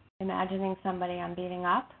 Imagining somebody I'm beating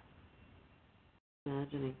up.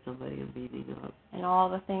 Imagining somebody I'm beating up. And all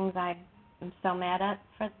the things I am so mad at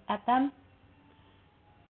them.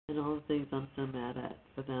 And all the things I'm so mad at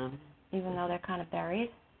for them. Even though they're kind of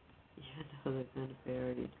buried. Even though they're kind of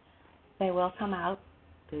buried. They will come out.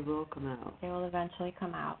 They will come out. They will eventually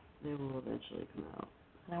come out. They will eventually come out.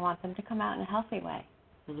 And I want them to come out in a healthy way.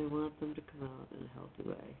 And I want them to come out in a healthy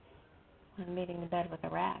way. When I'm beating the bed with a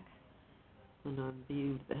rag. When I'm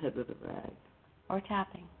beating the bed with a rag. Or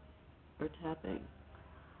tapping. Or tapping.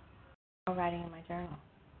 Or writing in my journal.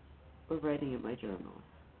 Or writing in my journal.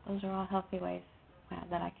 Those are all healthy ways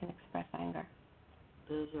that I can express anger.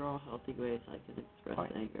 Those are all healthy ways I can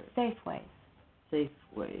express anger. Safe ways. Safe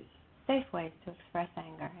ways. Safe ways to express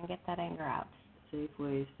anger and get that anger out. Safe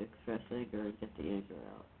ways to express anger and get the anger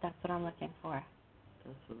out. That's what I'm looking for.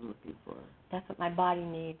 That's what I'm looking for. That's what my body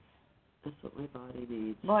needs. That's what my body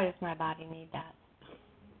needs. Boy, does my body need that.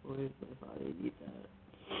 Boy, does my body need that.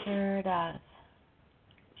 Sure does.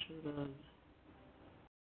 Sure does.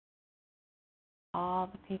 All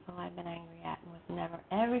the people I've been angry at and was never,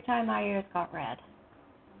 every time my ears got red.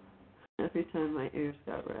 Every time my ears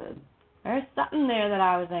got red. There's something there that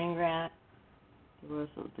I was angry at. There was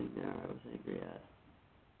something there I was angry at.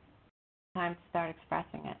 Time to start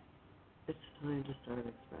expressing it. It's time to start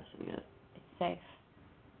expressing it. It's safe.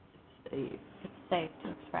 It's safe. It's safe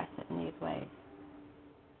to express it in these ways.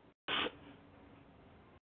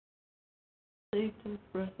 Safe to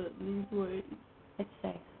express it in these ways. It's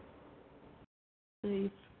safe.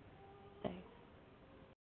 Safe. Safe.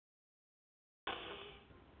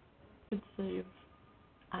 It's safe.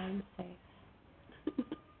 I'm safe.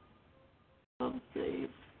 I'm safe.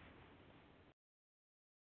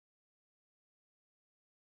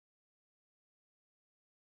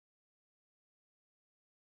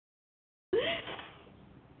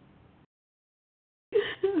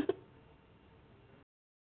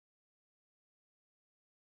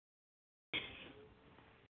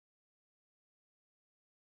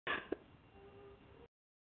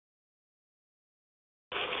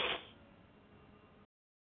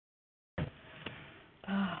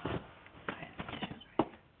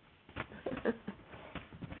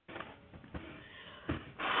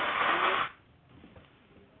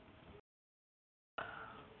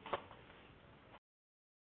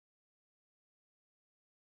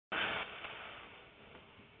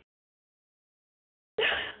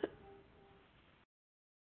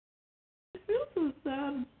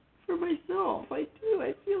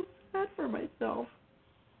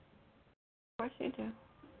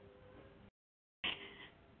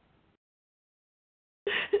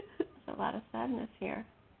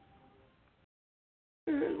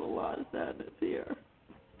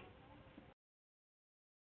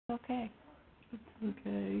 okay. It's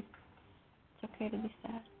okay. It's okay to be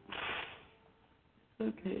sad.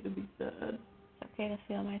 It's okay to be sad. It's okay to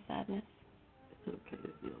feel my sadness. It's okay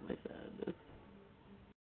to feel my sadness.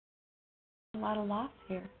 A lot of loss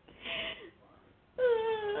here.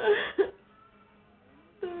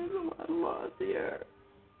 There's a lot of loss here.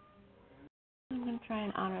 I'm going to try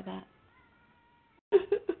and honor that.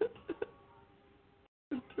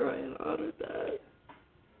 Try and honor that.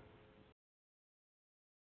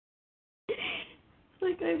 It's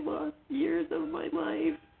like I lost years of my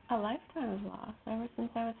life. A lifetime of loss ever since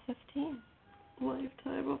I was 15.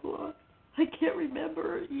 Lifetime of loss. I can't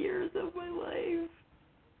remember years of my life.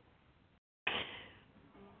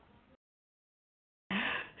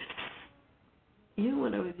 Even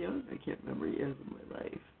when I was young, I can't remember years of my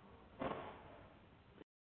life.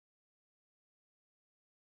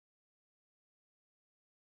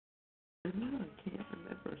 I know I can't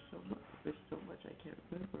remember so much. There's so much I can't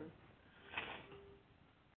remember.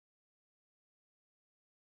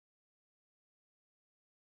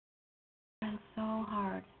 It's been so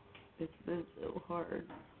hard. It's been so hard.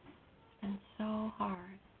 It's been so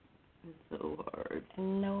hard. It's so hard.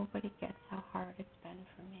 And nobody gets how hard it's been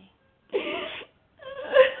for me.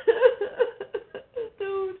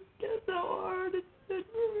 Don't get how hard it's been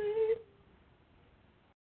for me.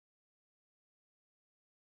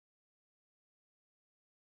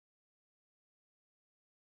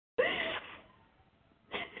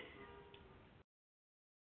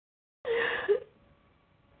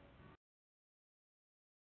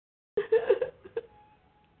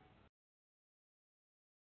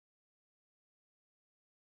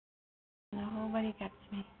 Nobody gets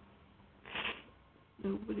me.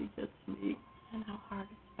 Nobody gets me. And how hard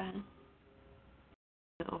it's been.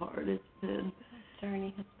 How hard it's been. This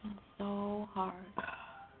journey has been so hard.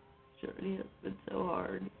 Journey has been so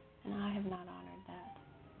hard. And I have not honored that.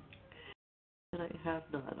 And I have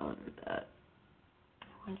not honored that. I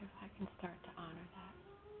wonder if I can start to honor that.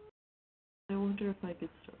 I wonder if I could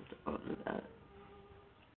start to honor that.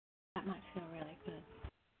 That might feel really good.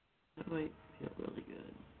 That might feel really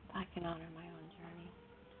good. I can honor my own journey.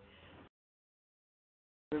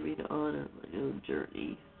 For me to honor my own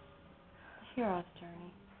journey. The hero's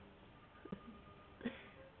journey.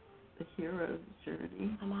 The hero's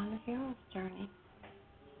journey. I'm on the hero's journey.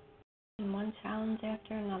 And one challenge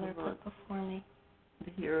after another put before me.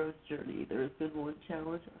 The hero's journey. There has been one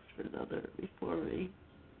challenge after another before me.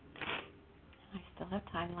 I still have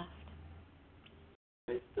time left.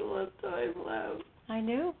 I still have time left. I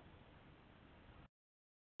do.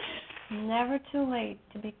 Never too late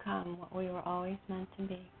to become what we were always meant to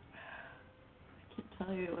be. I can't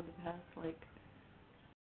tell you in the past,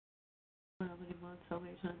 how many months, how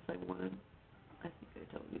many times I wanted, I think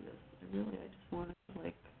I told you this, I just wanted to,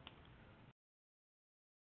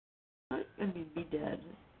 be dead.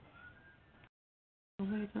 So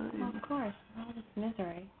many times. Well, of course, all this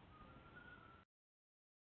misery.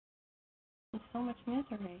 There's so much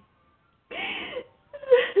misery.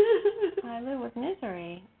 I live with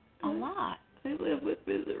misery a lot. I live with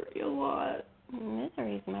misery a lot.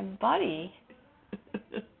 Misery is my buddy.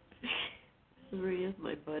 Misery is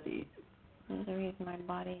my buddy. Misery is my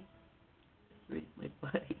buddy. Misery is my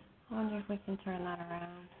buddy. I wonder if we can turn that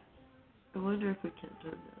around. I wonder if we can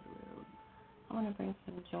turn that around. I want to bring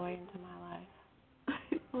some joy into my life.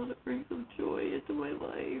 I want to bring some joy into my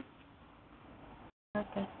life.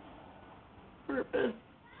 Purpose. Purpose.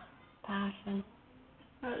 Passion.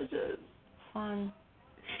 Passion. Fun.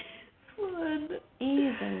 Fun.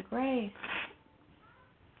 Ease and grace.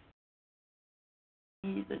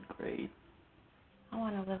 Ease and grace. I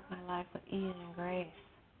want to live my life with ease and grace.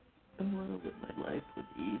 I want to live my life with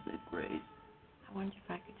ease and grace. I wonder if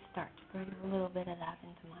I could start to bring a little bit of that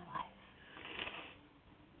into my life.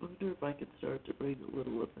 I wonder if I could start to bring a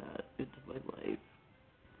little of that into my life.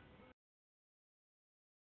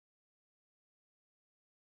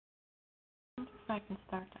 I wonder if I can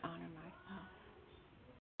start to honor myself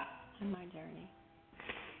and my journey.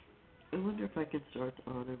 I wonder if I can start to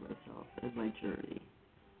honor myself and my journey.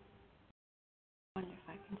 I wonder if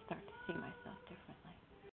I can start to see myself differently.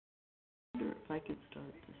 I wonder if I can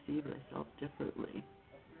start to see myself differently.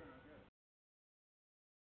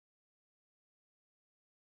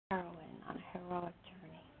 Heroine on a heroic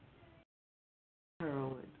journey.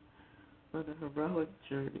 Heroine on a heroic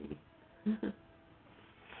journey. And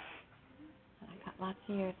I got lots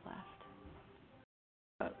of years left.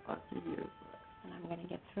 Got lots of years left. And I'm going to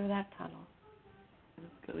get through that tunnel. And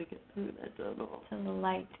I'm going to get through that tunnel. To the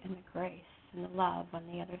light and the grace and the love on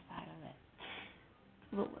the other side of it.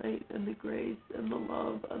 To the light and the grace and the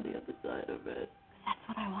love on the other side of it. That's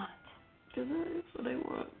what I want. Because that is what I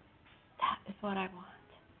want. what I want.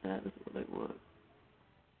 That is what I want.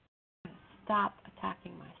 I'm going to stop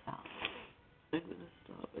attacking myself. I'm going to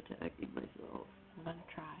stop attacking myself. I'm going to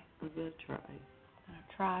try. I'm going to try. I'm going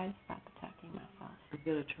to try to stop attacking myself. I'm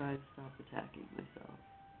going to try to stop attacking myself.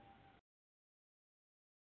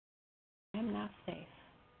 I am now safe.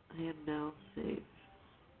 I am now safe.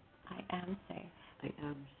 I am safe. I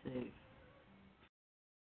am safe.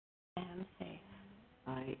 I am safe.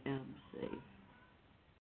 I am safe.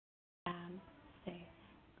 I am safe.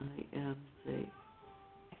 I am safe.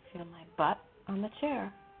 I feel my butt on the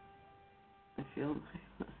chair. I feel my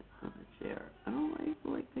butt on the chair. I don't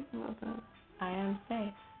like thinking about that. I am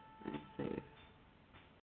safe. I'm safe.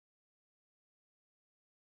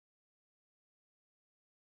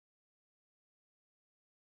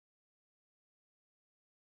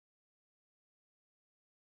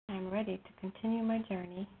 I am ready to continue my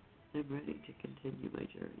journey I'm ready to continue my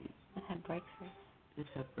journey and have breakthroughs. and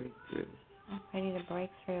have breakthroughs. I'm ready to break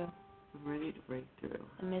through I'm ready to break through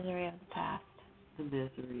the misery of the past. the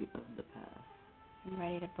misery of the past. I'm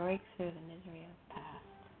ready to break through the misery of the past.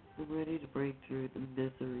 I'm ready to break through the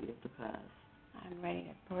misery of the past. I'm ready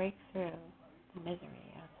to break through the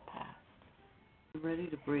misery of the past. I'm ready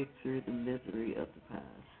to break through the misery of the past.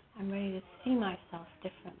 I'm ready to see myself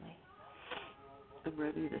differently. I'm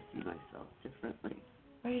ready to see myself differently.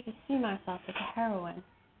 Ready to see myself as a heroine.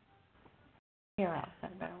 Hero, is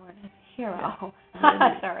that a better word? As a hero.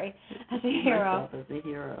 Sorry. As a See hero. myself as a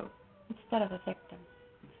hero Instead of a victim.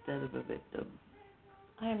 instead of a victim.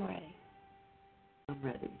 I am ready. I'm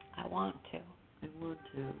ready. I want to. I want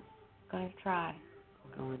to. I'm going to try.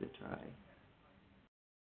 I'm going to try.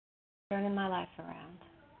 Turning my life around.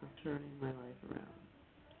 I'm turning my life around.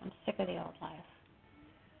 I'm sick of the old life.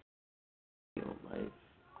 The old life.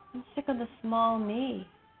 I'm sick of the small me.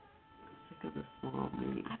 I'm sick of the small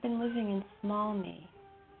me. I've been living in small me.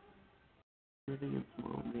 Living in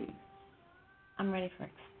small me. I'm ready for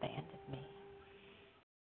expanded me.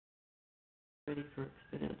 Ready for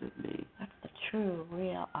expanded me. That's the true,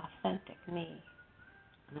 real, authentic me.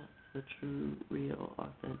 That's the true, real,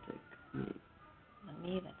 authentic me. The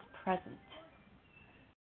me that's present.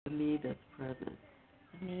 The me that's present.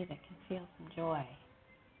 The me that can feel some joy.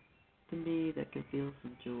 The me that can feel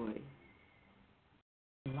some joy.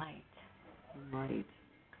 And light. And light.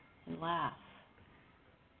 And laugh.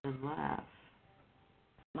 And laugh.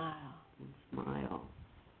 Smile. And smile.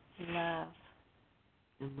 And love.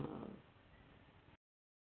 And love.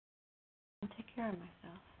 And take care of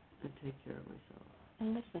myself. And take care of myself. And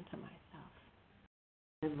listen to myself.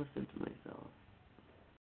 And listen to myself.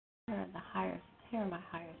 Hear my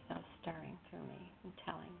higher self stirring through me and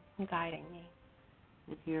telling and guiding me.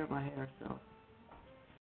 And hear my higher self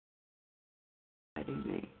guiding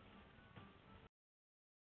me.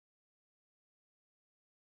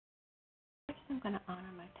 First, I'm going to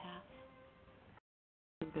honor my past.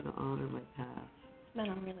 I'm going to honor my past. It's been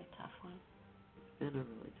a really tough one. It's been a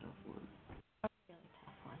really tough one. A really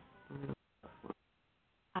tough one. A really tough one.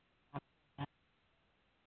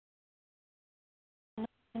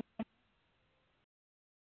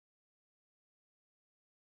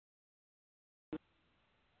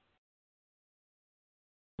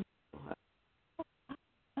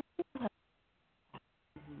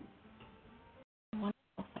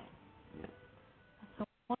 Wonderful thing. Yeah, That's a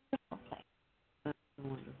wonderful thing. that's a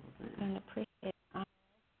wonderful thing. I'm going to appreciate and honor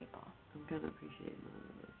people I'm going to appreciate and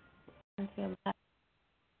honor those and feel blessed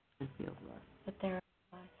and feel blessed. that they're in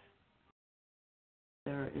my life.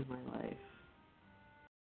 They're in my life.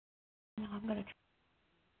 You know, I'm going to try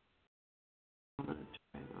I'm going to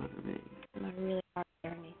try and honor me my really hard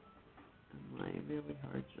journey, in my really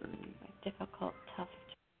hard journey. my difficult, tough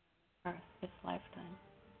journey on this earth, this lifetime.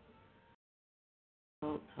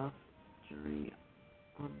 Tough journey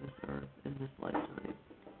on this earth in this lifetime.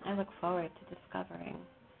 I look forward to discovering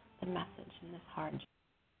the message in this hard journey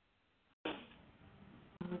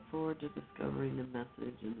I look forward to discovering the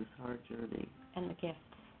message in this hard journey and the gifts.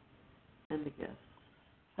 and the gifts.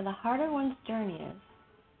 For the harder one's journey is,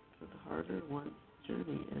 For the harder one's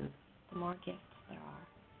journey is, the more gifts there are.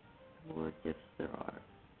 the more gifts there are.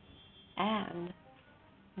 And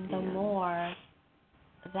the more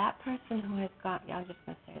that person who has gone, I'm just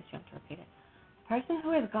going to say this, you don't have to repeat it. The person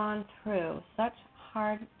who has gone through such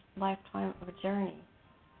hard lifetime of a journey,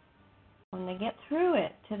 when they get through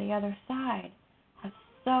it to the other side, have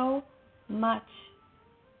so much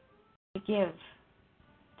to give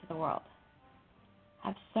to the world,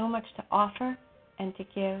 have so much to offer and to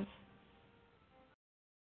give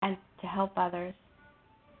and to help others,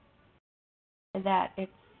 that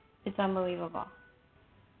it's unbelievable.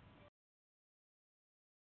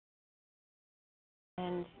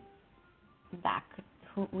 And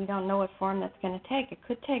we don't know what form that's going to take. It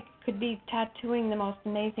could be tattooing the most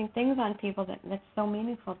amazing things on people that's so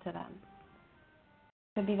meaningful to them.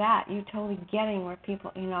 It could be that, you totally getting where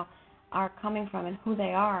people, are coming from and who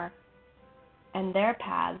they are and their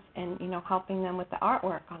paths and, helping them with the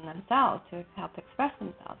artwork on themselves to help express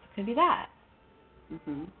themselves. It could be that.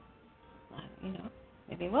 Mhm.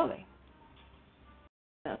 Maybe it will be.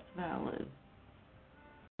 That's valid.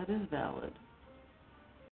 That is valid.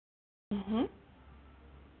 Mhm.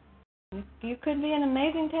 You could be an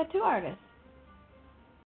amazing tattoo artist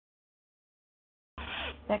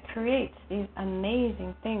that creates these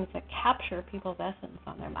amazing things that capture people's essence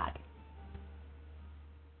on their body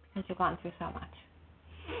because you've gone through so much.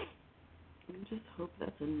 I just hope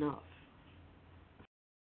that's enough.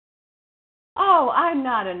 Oh, I'm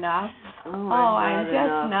not enough. I'm just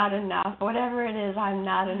enough. not enough. Whatever it is, I'm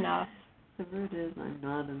not enough. Whatever it is, I'm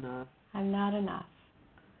not enough. I'm not enough.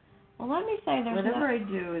 Well, let me say Whatever I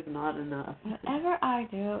do is not enough. Whatever I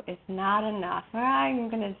do is not enough. Or I'm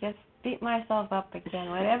going to just beat myself up again.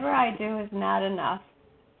 Whatever I do is not enough.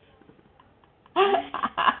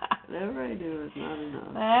 Whatever I do is not enough.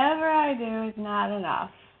 Whatever I do is not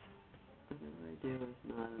enough. Whatever I do is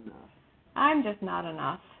not enough. I'm just not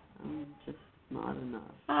enough. I'm just not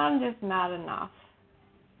enough. I'm just not enough.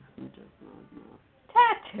 I'm just not enough.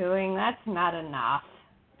 Tattooing, that's not enough.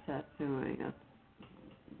 Tattooing,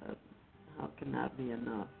 how can that be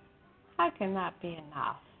enough? How can that be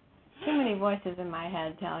enough? Too many voices in my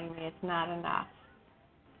head telling me it's not enough.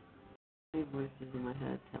 Too many voices in my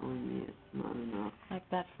head telling me it's not enough. Like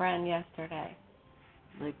that friend yesterday.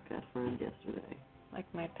 Like that friend yesterday. Like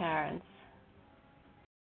my parents.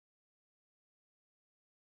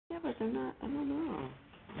 Yeah, but they're not, I don't know.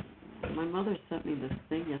 My mother sent me this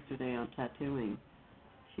thing yesterday on tattooing.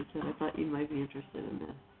 She said, I thought you might be interested in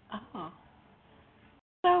this. Oh.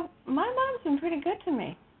 So, my mom's been pretty good to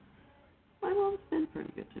me. My mom's been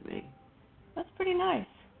pretty good to me. That's pretty nice.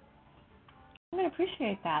 I'm going to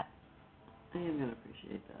appreciate that. I am going to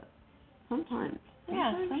appreciate that. Sometimes.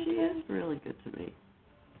 Yeah, Sometimes she is really good to me.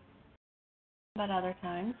 But other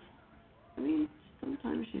times? I mean,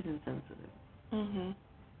 sometimes she's insensitive. Mhm.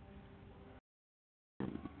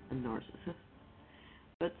 And a narcissist.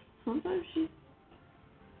 But sometimes she's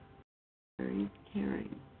very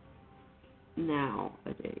caring.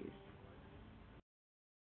 Nowadays.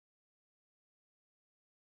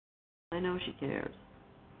 I know she cares.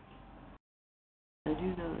 I do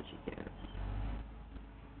know that she cares.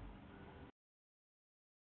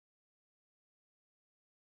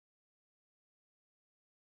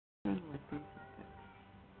 I don't know what this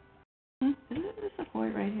is. Isn't this a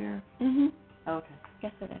point right here? Mhm. Oh, okay.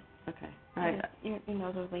 Yes, it is. Okay. Right. Your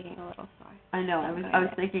nose was leaking a little, sorry. I know. I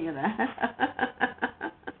was thinking of that.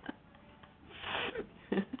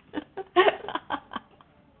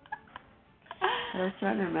 I was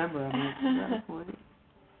trying to remember. I'm like, is that a point?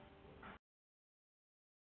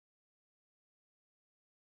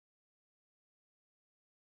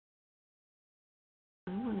 I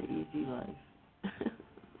want an easy life.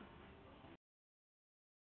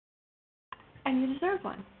 And you deserve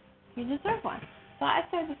one. You deserve one. So I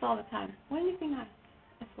say this all the time. Wouldn't it be nice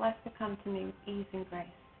if life could come to me with ease and grace?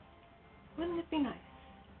 Wouldn't it be nice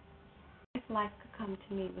if life could come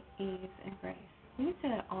to me with ease and grace? You can say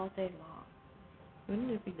that all day long.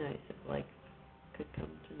 Wouldn't it be nice if life could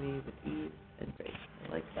come to me with ease and grace?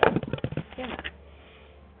 I like that. Yeah.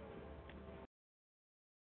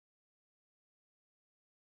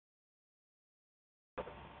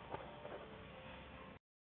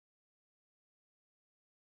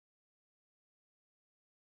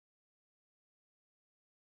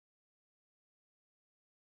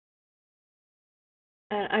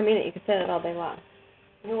 And I mean it. You can say that all day long.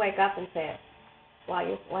 You wake up and say it while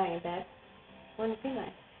you're laying in bed. Wouldn't it be nice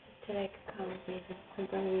if today could come with ease and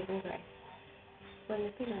bring ease and grace? Wouldn't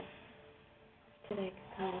it be nice if today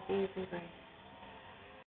could come with ease and grace?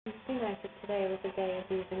 Wouldn't it be nice if today was a day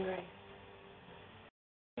of ease and grace?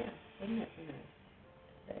 Yeah, wouldn't it be nice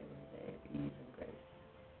if today was a day of ease and grace?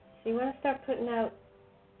 So you want to start putting out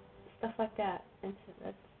stuff like that.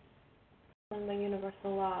 That's one of the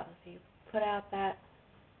universal laws. You put out that,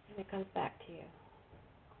 and it comes back to you.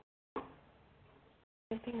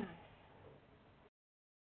 It'd be nice.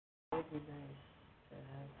 It would be nice to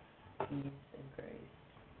have ease and grace.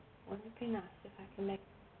 Wouldn't it be nice if I could make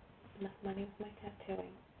enough money with my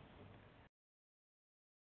tattooing?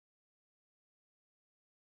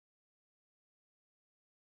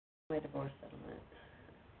 My divorce settlement.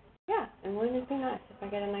 Yeah, and wouldn't it be nice if I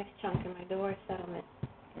get a nice chunk in my divorce settlement?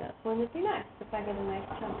 Yes. Wouldn't it be nice if I get a nice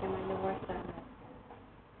chunk in my divorce settlement?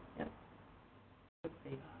 Yep. Would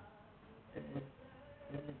be. It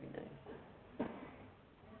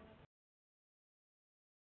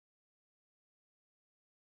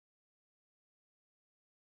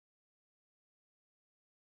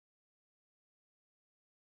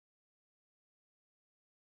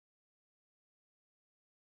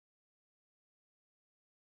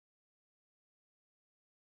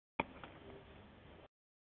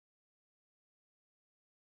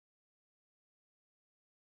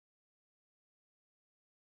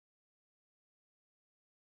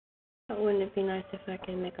Wouldn't it be nice if I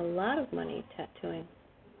could make a lot of money tattooing?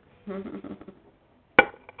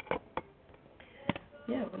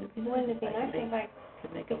 Yeah, wouldn't it be nice? Wouldn't it be nice if I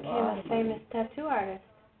became a famous tattoo artist?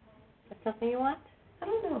 Is that something you want? I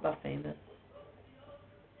don't know about famous.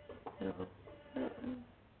 No.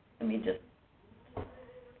 I mean, just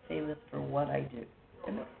famous for what I do.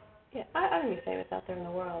 Yeah, I don't mean famous out there in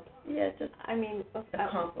the world. Yeah, just I mean,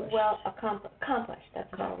 accomplished. Well, accomplished.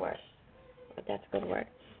 That's a better word. But that's a good word.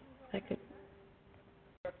 I could.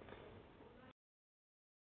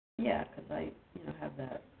 Yeah, because I, have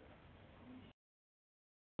that.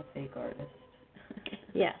 I'm a fake artist.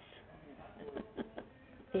 Yes.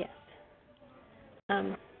 Yes.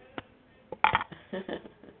 I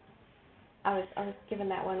was given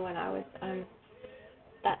that one when I was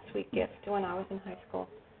that sweet gift when I was in high school,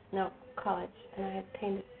 college, and I had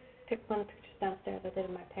picked one of the pictures downstairs I did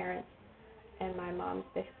of my parents and my mom's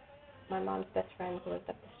best friend who lived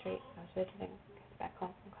up the street. I was visiting back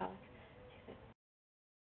home from college. She said,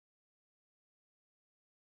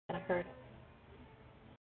 and I heard it.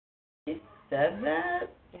 She said that?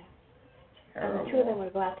 Yeah. Terrible. And the two of them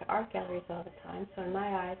would go out to art galleries all the time, so in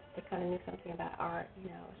my eyes, they kind of knew something about art.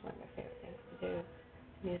 It was one of their favorite things to do,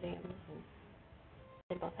 museums, and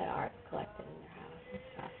they both had art collected in their house and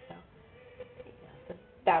stuff, so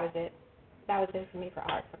that was it. That was it for me for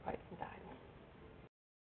art for quite some time.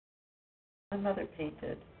 My mother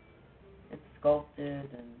painted and sculpted,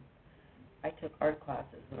 and I took art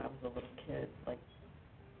classes when I was a little kid. In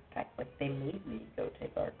fact, they made me go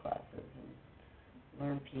take art classes and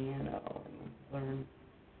learn piano and learn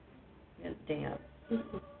dance.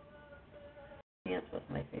 Mm-hmm. Dance was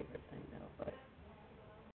my favorite thing, though.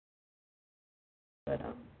 But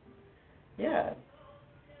yeah.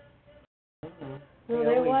 I don't know. Well,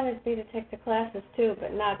 they wanted me to take the classes too,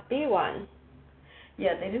 but not be one.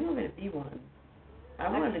 Yeah, they didn't want me to be one. I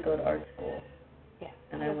wanted to go to art school. Yeah.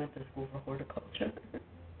 And I went to school for horticulture.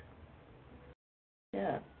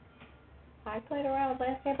 Yeah. I played around with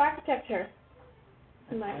landscape architecture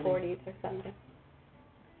in my 40s or something.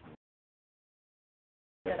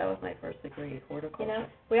 Yeah, that was my first degree, horticulture.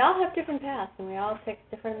 We all have different paths, and we all take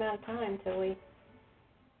a different amount of time till we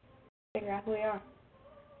figure out who we are.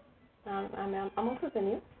 I'm older than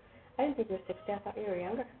you. I didn't think you were 60. I thought you were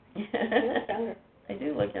younger. You look younger. I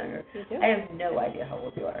do look younger. You do? I have no idea how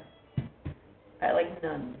old you are. I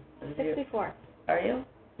none. 64. Are you?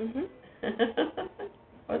 Mhm.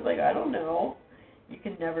 I was like, I don't know. You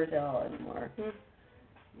can never tell anymore. Mm.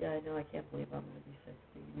 Yeah, I know. I can't believe I'm going to be 60.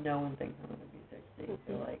 No one thinks I'm going to be 60. Mm-hmm.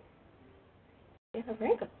 They're like, You have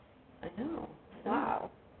wrinkles. I know.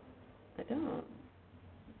 Wow. I don't.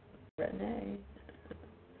 Retin-A.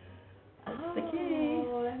 That's the key.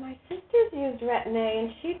 Oh, my sister's used Retin-A, and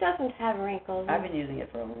she doesn't have wrinkles. I've been using it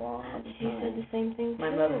for a long time. She said the same thing, too. My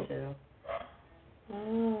mother, too.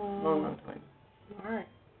 Oh. Long time. Smart.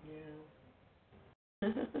 Yeah.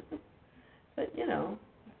 But, it's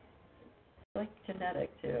like genetic,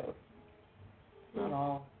 too. Not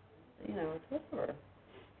all, it's whatever.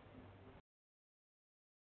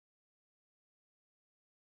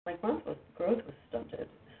 My growth was stunted.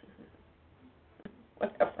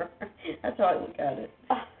 Whatever. That's how I look at it.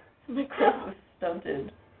 My growth was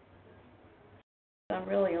stunted. I'm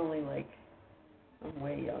really only I'm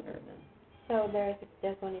way younger than. So there's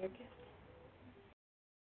one of your gifts.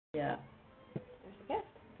 Yeah. There's a gift.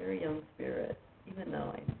 Very young spirit, even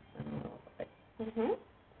though I don't know if Mhm.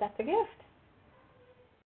 That's a gift.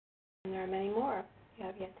 And there are many more. You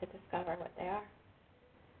have yet to discover what they are.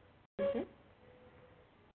 Mhm.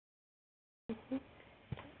 Mhm.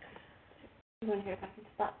 I'm going to hear if I can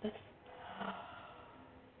stop this.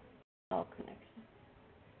 All connection.